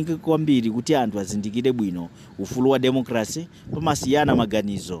 ndikofunika kwambiri kuti anthu azindikire bwino ufulu wa demokrasi pamasiyana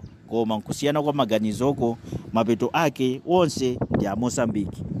maganizo, koma nkusiyana kwa maganizoko mapeto ake onse ndi a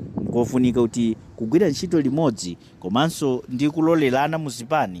Mozambique. Nkofunika kuti kugwira ntchito limodzi komanso ndi kulolerana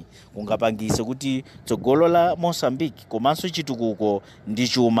muzipani kungapangise kuti tsogolo la Mozambique komanso chitukuko ndi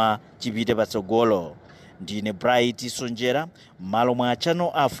chuma chipite patsogolo. Ndine Bright Sonjera, malo mwa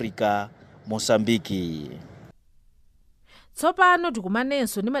Channel Africa, Mozambique. Tsopano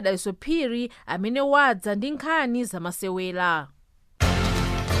tikumanenso ndi Madaliso Phiri amene wadza ndi nkhani za masewera.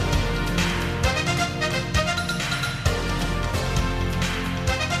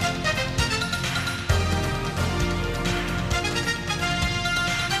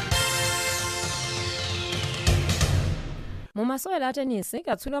 mumasewera a tenisi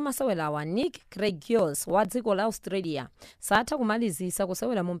katswiri wa masewera wa Nick Kyrgios wa dziko la Australia satha kumalizisa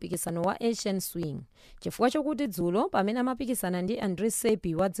kusewera mu mpikisano wa Asian Swing chifukwa chokuti dzulo pamene amapikisana ndi Andrea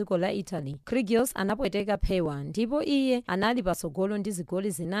Seppi wa dziko la Italy, Kyrgios anapweteka phewa ndipo iye anali patsogolo ndi zigoli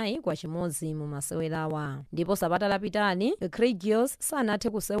 4-1 mu masewerawa, ndipo sabata lapitali Kyrgios sanathe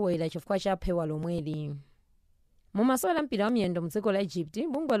kusewera chifukwa cha phewa lomweli. mumasewera mpira wa miyendo mdziko la Egypt,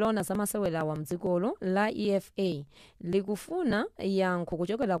 bungwe loona za masewerawa mdzikolo la EFA likufuna yankho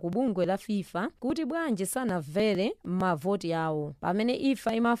kuchokera ku bungwe la FIFA kuti bwanji sanamvere mavoti awo pamene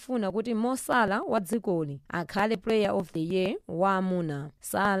ifa imafuna kuti Mo Salah wa dzikoli akhale player of the year wa amuna.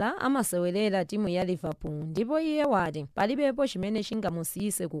 Salah amasewerera timu ya Liverpool ndipo iye wati palibepo chimene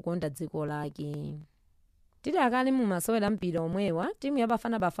chingamusiyise kukonda dziko lake. Tili akali mumasewera mpira omwewa, timu ya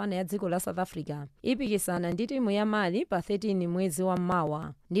Bafana ya dziko la South Africa ipikisana ndi timu ya Mali pa 13 mwezi wa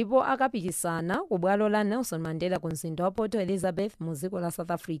Mawa, ndipo akapikisana ku bwalo la Nelson Mandela ku mzinda wa Port Elizabeth mu dziko la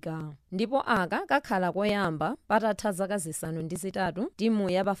South Africa, ndipo aka kakhala koyamba patatha zaka zisanu ndi zitatu timu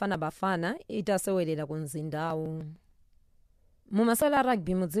ya Bafana itasewerera ku mzindawu. mumasewera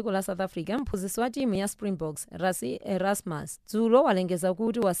rugby mu dziko la South Africa, mphunzitsi wa timu ya Springboks Rassie Erasmus dzulo walengeza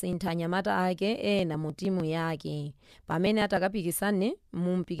kuti wasintha anyamata ake ena mu timu yake pamene atakapikisane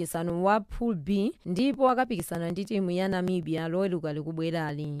mu mpikisano wa Pool B ndipo akapikisana ndi timu ya Namibia loweruka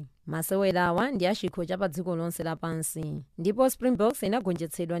likubwerali. masewerawa ndi achikho cha pa dziko lonse lapansi, ndipo Springboks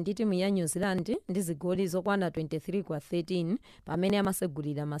inagonjetsedwa ndi timu ya New Zealand ndi zigoli zokwana 23-13 pamene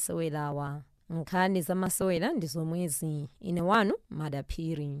amasegulira masewerawa. nkhani za masewera ndi zomwezi. ine wanu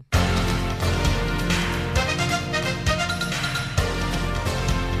Madaphiri.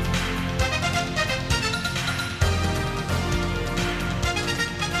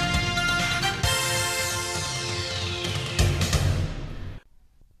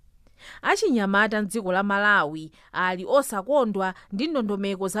 achinyamata mdziko la Malawi ali osakondwa ndi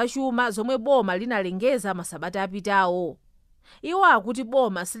ndondomeko zachuma zomwe boma linalengeza masabata apitawo. iwo akuti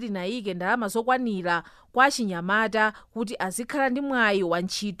boma silinayike ndalama zokwanira kwa achinyamata kuti azikhala ndi mwayi wa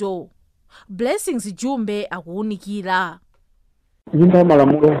ntchito. Blessings Jumbe akuwunikira. nyumba ya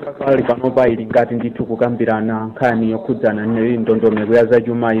malamulo pakali panopa ili ngati ndithu kukambirana nkhani yokhudzana ndi ndondomeko ya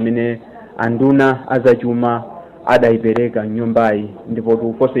zachuma imene anduna azachuma adayipereka nyumbayi, ndipo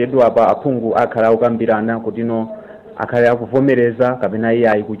posachedwa apa aphungu akhala akukambirana kutino akhale akuvomereza kapena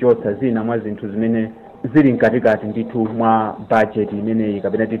iyayi kuchotsa zina mwa zinthu zimene zili mkatikati ndithu mwa bajeti imeneyi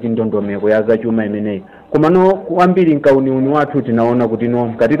kapena titi ndondomeko ya zachuma imeneyi. Komano kwambiri mkauniuni wathu tinaona kutino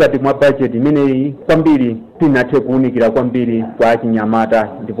mkatikati mwa bajeti imeneyi kwambiri tinathe kuwunikira kwambiri kwa achinyamata,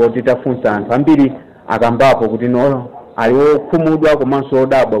 ndipo titafunsa anthu ambiri akambapo kutino ali okhumudwa komanso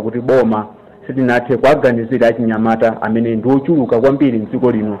odabwa kuti boma sitinathe kuaganizira achinyamata amene ndi ochuluka kwambiri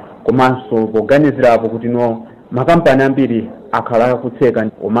mdziko lino, komanso poganizirapo kutino makampani ambiri akhala akutseka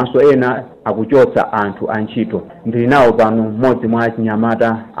komanso ena akuchotsa anthu antchito. Ndili nawo pano mmodzi mwa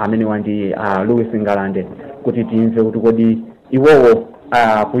achinyamata amene wandi Louis Ngalande kuti timve kuti kodi iwowo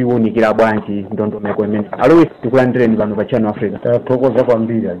kuiwunikira bwanji ndondomeko imene. Louis, tikulandireni pano pa Channel Africa. Tathokoza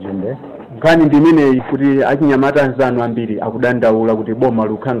kwambiri ajimbe. Nkhani ndi imeneyi kuti achinyamata anzanu ambiri akudandaula kuti boma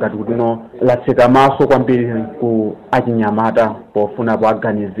likukhala ngati kutino latseka maso kwambiri ku achinyamata pofuna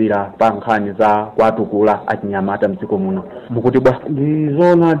kuaganizira pa nkhani za kuatukula achinyamata mdziko muno. Mukuti bwa ndi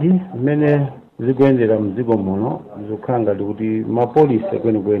zoonadi zimene zikuyendera mdziko muno zikukhala ngati kuti mapolisi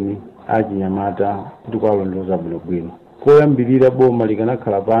kwenikweni achinyamata kuti kualondoza bwinobwino. Koyambirira boma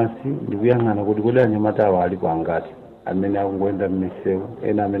likanakhala pansi ndikuyang'ana kuti kodi anyamata awo alipo angati amene akungoyenda m'misewu,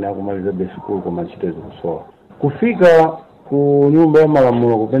 ena amene akumaliza besikulu koma ntchito zikusowa. Kufika ku nyumba ya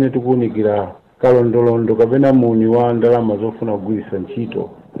malamulo kumene tikuwunikira kalondolondo kapena muni wa ndalama zofuna kugwiritsa ntchito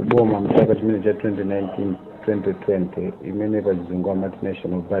kuboma mchaka chimene cha 2019-2020 imene pa chizungu amati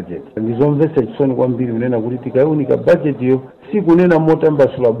national budget. Ndizomvetsa chisoni kwambiri kunena kuti tikayiwunika budget yo sikunena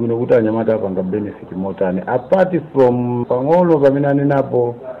motambasula bwino kuti anyamata apanga benefit motani, apart from pang'ono pamene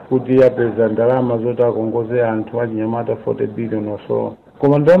anenapo kuti apeza ndalama zoti akongoze anthu achinyamata 40 billion or so.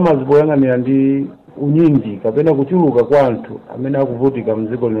 Koma ndalama zipoyang'anira ndi unyinji kapena kuchuluka kwa anthu amene akuvutika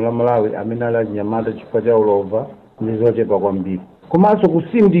mdziko lino la Malawi amene ali achinyamata chifukwa cha ulova ndi zochepa kwambiri. Komanso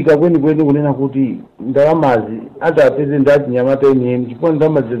kusindika kwenikweni kunena kuti ndalamazi atapeze ndi achinyamata enieni chifukwa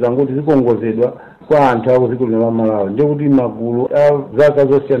ndalamazi zanguti zikongozedwa kwa anthu aku dziko lino la Malawi ndi kuti magulu a zaka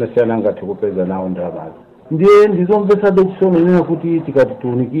zosiyanasiyana angathe kupeza nawo ndalamazi. Ndiye ndizomvetsa chisoni kunena kuti tikati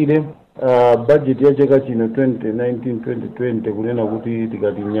tiwunikire budget ya chaka chino 2019-2020 kunena kuti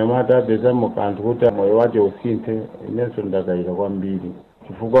tikati mnyamata apezamo kanthu kuti moyo wache usinthe, inenso ndakayika kwambiri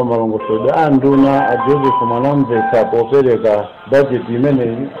chifukwa malongosodo a nduna a Joseph Mwanamvesa popereka budget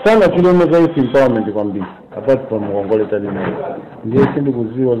imeneyi sanachulomeza youth empowerment kwambiri apart from kongoleta nimene. Ndiye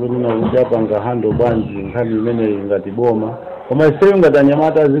sindikuziwa zonena kuti apanga hando bwanji nkhani imeneyi ngati boma, koma iseyo ngati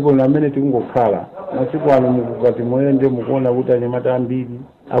anyamata aziko lino amene tikungokhala masiku ano mukati moyende mukuona kuti anyamata ambiri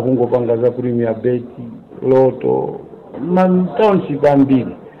akungopanga za premier bet, loto, township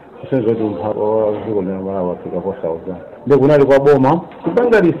ambiri kusenza kuti mphawa wa dziko lino Malawi afika posauza. Ndiye kunali kwa boma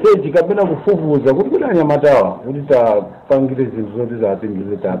kupanga research kapena kufufuza kuti anyamatawa kuti tapangire zinthu zoti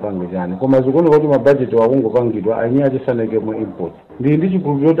zapindule tapange chani, koma zikuoneka kuti mabudget wakungopangidwa anyi achisanekemo import. Ndi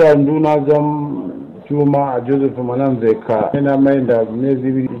chikhulupiriro kuti anduna za chuma a Joseph Mwanamveka ena amayenda myezi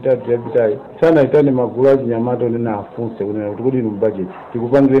ibiri itatu yapitayi sanayitane magulu achinyamata onena afunse kunena kuti kodi inu budget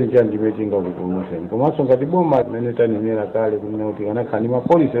tikupangireni chani chimene chingakupulumutseni. Komanso ngati boma imene tanenera kale kunena kuti kanakhala ndi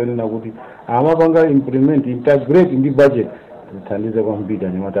mapolisi onena kuti amapanga implement integrate ndi budget zithandize kwambiri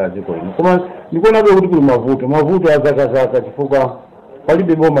anyamata aziko lino. Koma ndikuonabe kuti kuli mavuto azakazaka chifukwa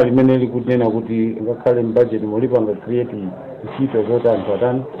palibe boma limene likunena kuti ngakhale mbudget molipanga create ntchito zoti anthu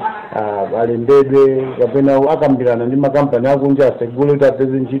atani alembedwe kapena akambirana ndi makampani akunja asegule kuti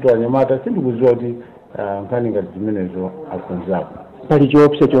apeze ntchito anyamata. Sindikuziwa kuti nkhani ngati zimenezo akonzapo. Pali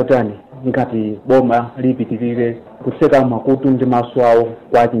chiopsezo chotani ngati boma lipitirire kutseka makutu ndi maso awo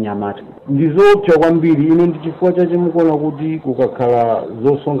kwa achinyamata? Ndizoopsa kwambiri ino ndi chifukwa chache mukuona kuti kukakhala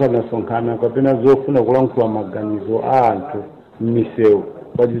zosonkhana kapena zofuna kulankhula maganizo a anthu m'misewu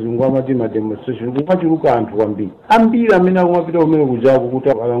pachizungu amati demonstration kumachuluka anthu kwambiri ambiri amene akumapita kumene kujako kuti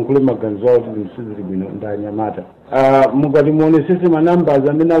alankhule maganizo awo kuti msizili bwino ndi anyamata. Mukati muonesese manambers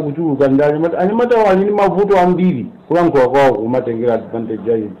amene akuchuluka ndi anyamata awo ali ndi mavuto ambiri kulankhula kwawo kumatengera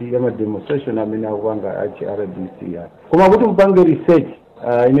advantage ya mademonstration amene akupanga HRDC. Koma kuti mpange research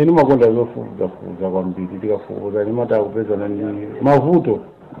ine ndimakonda zofufuza kwambiri, tikafufuza anyamata akupezana ndi mavuto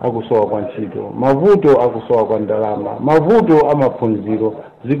akusowa kwa ntchito, mavuto akusowa kwa ndalama, mavuto amaphunziro.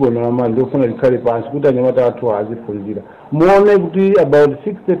 Dziko lino la Malawi ndofuna likhale pansi kuti anyamata athu aziphunzira. Muone kuti about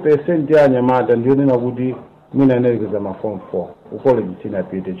 60% ya anyamata ndionena kuti mwina analekeza ma form 4 ukoleji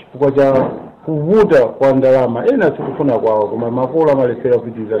sinapite chifukwa cha kuvuta kwa ndalama. Ena sikufuna kwawo koma makolo amalefera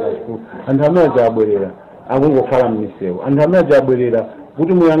kupitiriza na sikulu, anthu amene abwerera akungokhala m'misewu. Anthu amene abwerera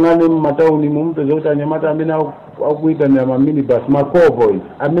kuti muyang'ane m'matauni mumupeza kuti anyamata amene akuitanira ma minibus ma cowboys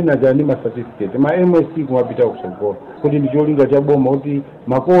amene aja ndi ma certificate ma MSc kumapita kusogolo kuti ndi cholinga cha boma kuti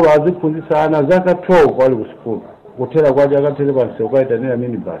makolo aziphunzitsa ana zaka 12 ali ku sukulu kuthera kwaje akathera pansi ukaitanira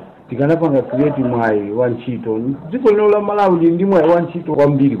minibus. Tikanapanga create mwayi wa ntchito dziko lino la Malawi ndi mwayi wa ntchito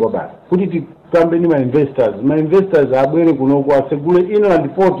kwambiri kwa basi kuti tikambe ni ma investors abwere kunoku asegule inland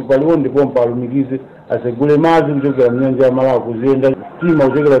port paliwo ndipo mpalumikize asegule madzi kuchokera mnyanja ya Malawi kuziyenda stima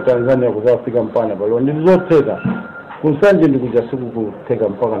kuchokera Tanzania kuzafika mpana paliwo ndizotheka kusanje ndikuja siku kutheka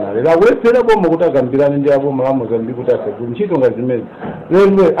mpaka nale lakulephera boma kuti akambirane ndi aboma la Mozambique kuti asegule ntchito ngazimezi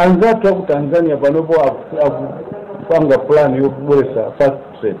lero anzathu aku Tanzania panopo panga plan yokubwesa fast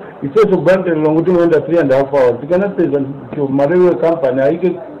train ifeso granted longuti muenda 3.5 hours tikanapeza ma railway company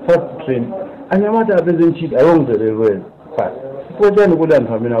aike fast train anyamata apeze ntchito along the railway fast chani kuti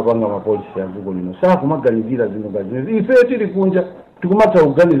anthu amene apanga mapolisi ya dziko lino sakumaganizira zinthu ngazimezi ife tili kunja tikumatha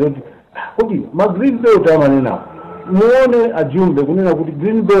kuganiza kuti ma green belt amanenawo muone ajumbe kunena kuti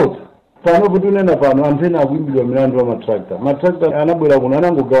green belt pano kuti unena pano anthu ena akuimbidwa milandu wa matractor anabwera kuno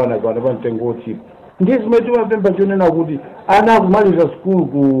anangogawana pano pa mtengo ochipa ndizi metu mapemba chonena kuti ana akumaliza skulu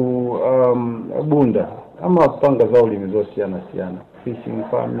ku Bunda amapanga za ulimi zosiyana fishing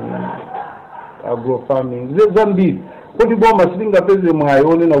farming agro farming zambiri kuti boma silingapeze mwayi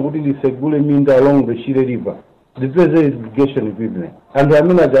onena kuti lisegule minda along the Shire River lipeze irrigation equipment anthu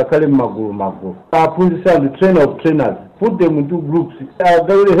amene akhale m'magulu aphunzitsa anthu trainers put them into groups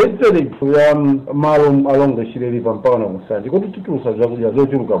agawire hectarage ya malo along the Shire River mpaka na Musanje kuti titusa zakudya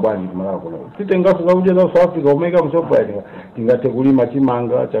zochuluka bwanji kumalawi kuno titengaso zakudya za South Africa omeka msopaya tingathe kulima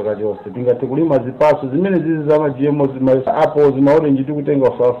chimanga chaka chonse tingathe kulima zipaso zimene zizi za GMO zima apples zima orange tikutenga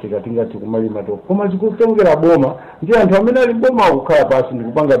South Africa tingathe kumalima to koma zikutengera boma ndi anthu amene ali boma akukhala pasi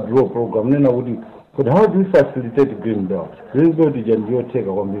ndikupanga draw program nena kuti but how do we facilitate green belt? Green belt is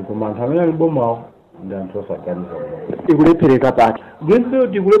ndiyotheka kwambiri koma anthu amene ali bomawo ndi anthu osaganiza ikulephereka pati green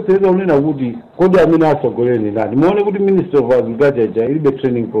belt ikulephereka unena kuti kodi amene asogoleni ndani muone kuti Ministry of Agriculture ilibe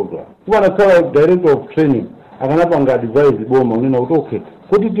training program kukanakhala director of training akanapanga advise boma unena kuti okay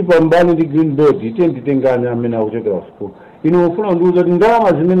kuti tipambane ndi green belt titengane amene akuchokera ku school ino ufuna ndiuza kuti ndalama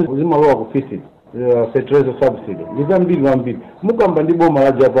zimene zimalowa ku visit fertilizer subsidy ndizambiri kwambiri mukamba ndi boma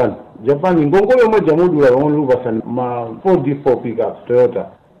la Japan ngongole moja modula onlupasani ma 4D4 pickups Toyota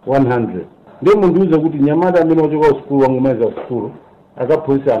 100 ndi munduze kuti nyamata amene ochoka ku school wangu maiza ku school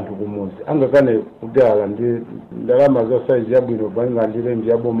akaphunzitsa anthu kumuzi angakane kuti ala ndi ndalama za size yabwino banga ndi range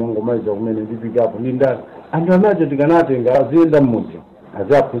yaboma ngomaiza kumene ndi pickup ndi ndani anthu anacho tikanatenga aziyenda mmudzi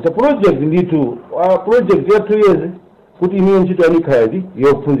azaphunzitsa project nditu project ya 2 years kuti iniyo ntchito yanikhayaji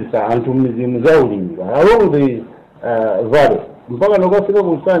yophunzitsa anthu m'mizimu za ulimi along the valley mpaka nokafika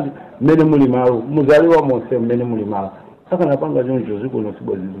ku Nsanje mmene muli malo muzaliwa monse mmene muli malo akanapanga choncho zikuno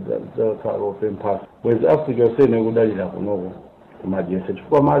sibwezi zakhala opempha bwezi Africa yosene kudalira kunoko kumajese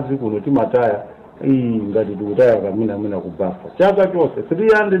chifukwa madzi kuno timataya iyi ngati tikutaya kamina kubafa chaka chonse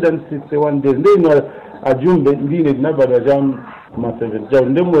 361 days ndino ajumbe ndine tinabada cha ma 7 chao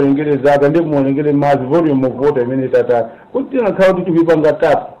ndemulengere zaka ndemulengere madzi volume of water imene tata kuti tinakhala kuti tipanga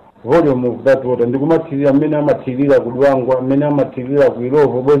tatu volume of that water ndikumathirira amene amathirira kudwangwa amene amathirira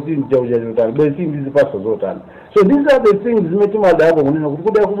kuilovo bwezi njauja zotani bwezi ndizipaso zotani so these are the things zimene timadako kunena kuti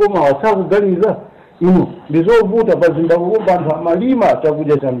kudya kuboma wasakuganiza ino ndizovuta pa Zimbabwe kumba anthu amalima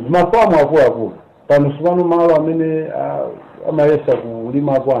chakudya cha mafamu akuluakulu pano sipano malo amene amayesa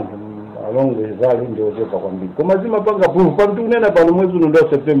kulima kwa anthu along the valley ndiochepa kwambiri koma zimapanga proof pamti kunena pano mwezi uno ndio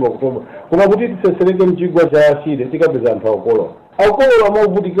September October koma kuti tisesereke mchigwa cha Shire tikapeza anthu akolola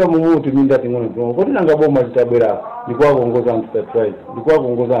amavutika mumuti minda ting'ono kuti nanga boma litabwera ndikwakongoza anthu surprise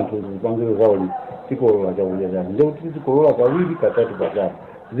ndikwakongoza anthu zipangiro zawo tikolola chakudya chake ndikuti tikolola kawiri katatu patatu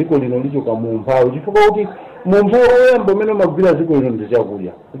ziko lino ndicho kamumphawi chifukwa kuti mumphawi oyamba umene magwira ziko lino ndi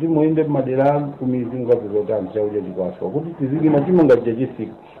chakudya kuti muende madera kumizi mukapeza kuti anthu chakudya chikwaswa kuti tizilima chimanga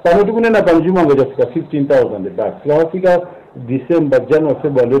chachisiku pano tikunena pano chimanga chafika 15,000 bags tikafika December January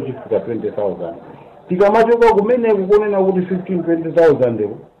February ndio tifika 20,000 tikamachoka kumene kukonena kuti 15-20,000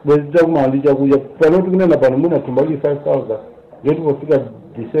 bwezi chakumandi chakudya pano tikunena pano muna tumbali 5,000 ndio tipofika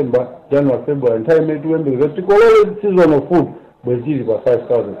December January February nthawi imene tiwembekeza tikolole season of food bwezi ili pa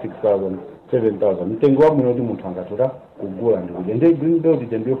 5,000 6,000 7,000 mtengo wabwino kuti munthu angatola kugula ndikudya ndi green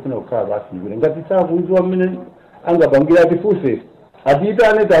belt ndiyofuna kukhala basi ndikudya ngati sakuiziwa mmene angapangira atifunse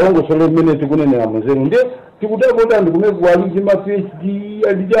atiitane talongosole mmene tikunenera munzeru ndiye tikutaka kuti anthu kumene kuwaliji ma PhD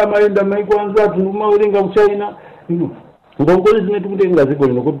aliji amayenda maiko anzathu ndikumawerenga ku China ngongole zimene tikutenga ziko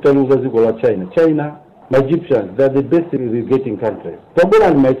lino kuti taluza ziko la China Egyptians, they're the best irrigating countries.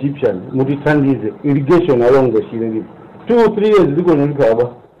 Tabora and Egyptians, multi-transit irrigation along the Shire. 2 or 3 years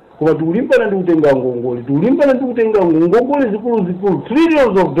ago, kuba tulimpana ndi kutenga ngongole zikulu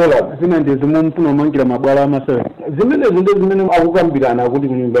trillions of dollars zimene zimumfuna mangira mabwala amasere zimenezo ndi zimene akukambirana kuti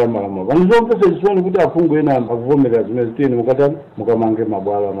kunyumba ya malamulo vanizomvesa chisoni kuti afungu ena akuvomerera zimene ziteni mukatani mukamange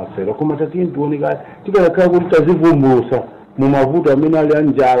mabwala amasere koma tatini tioneka tikakhala kuti tazivumbulusa mu mavuto amene ali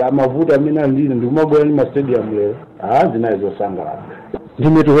anjala mavuto amene alili ndi kumabwera ni mastadium lero zinayi zosangalala.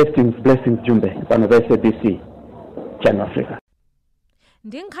 Ndimetu Hastings Blessings Jumbe pano pa SABC Channel Africa.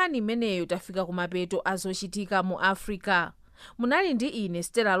 Ndi nkhani imeneyo tafika kumapeto azochitika mu Africa. Munali ndi ine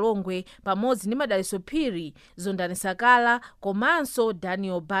Stella Longwe pamodzi ndi Madaliso Phiri, Zondani Sakala komanso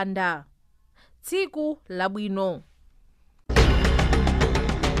Daniel Banda. Tsiku labwino.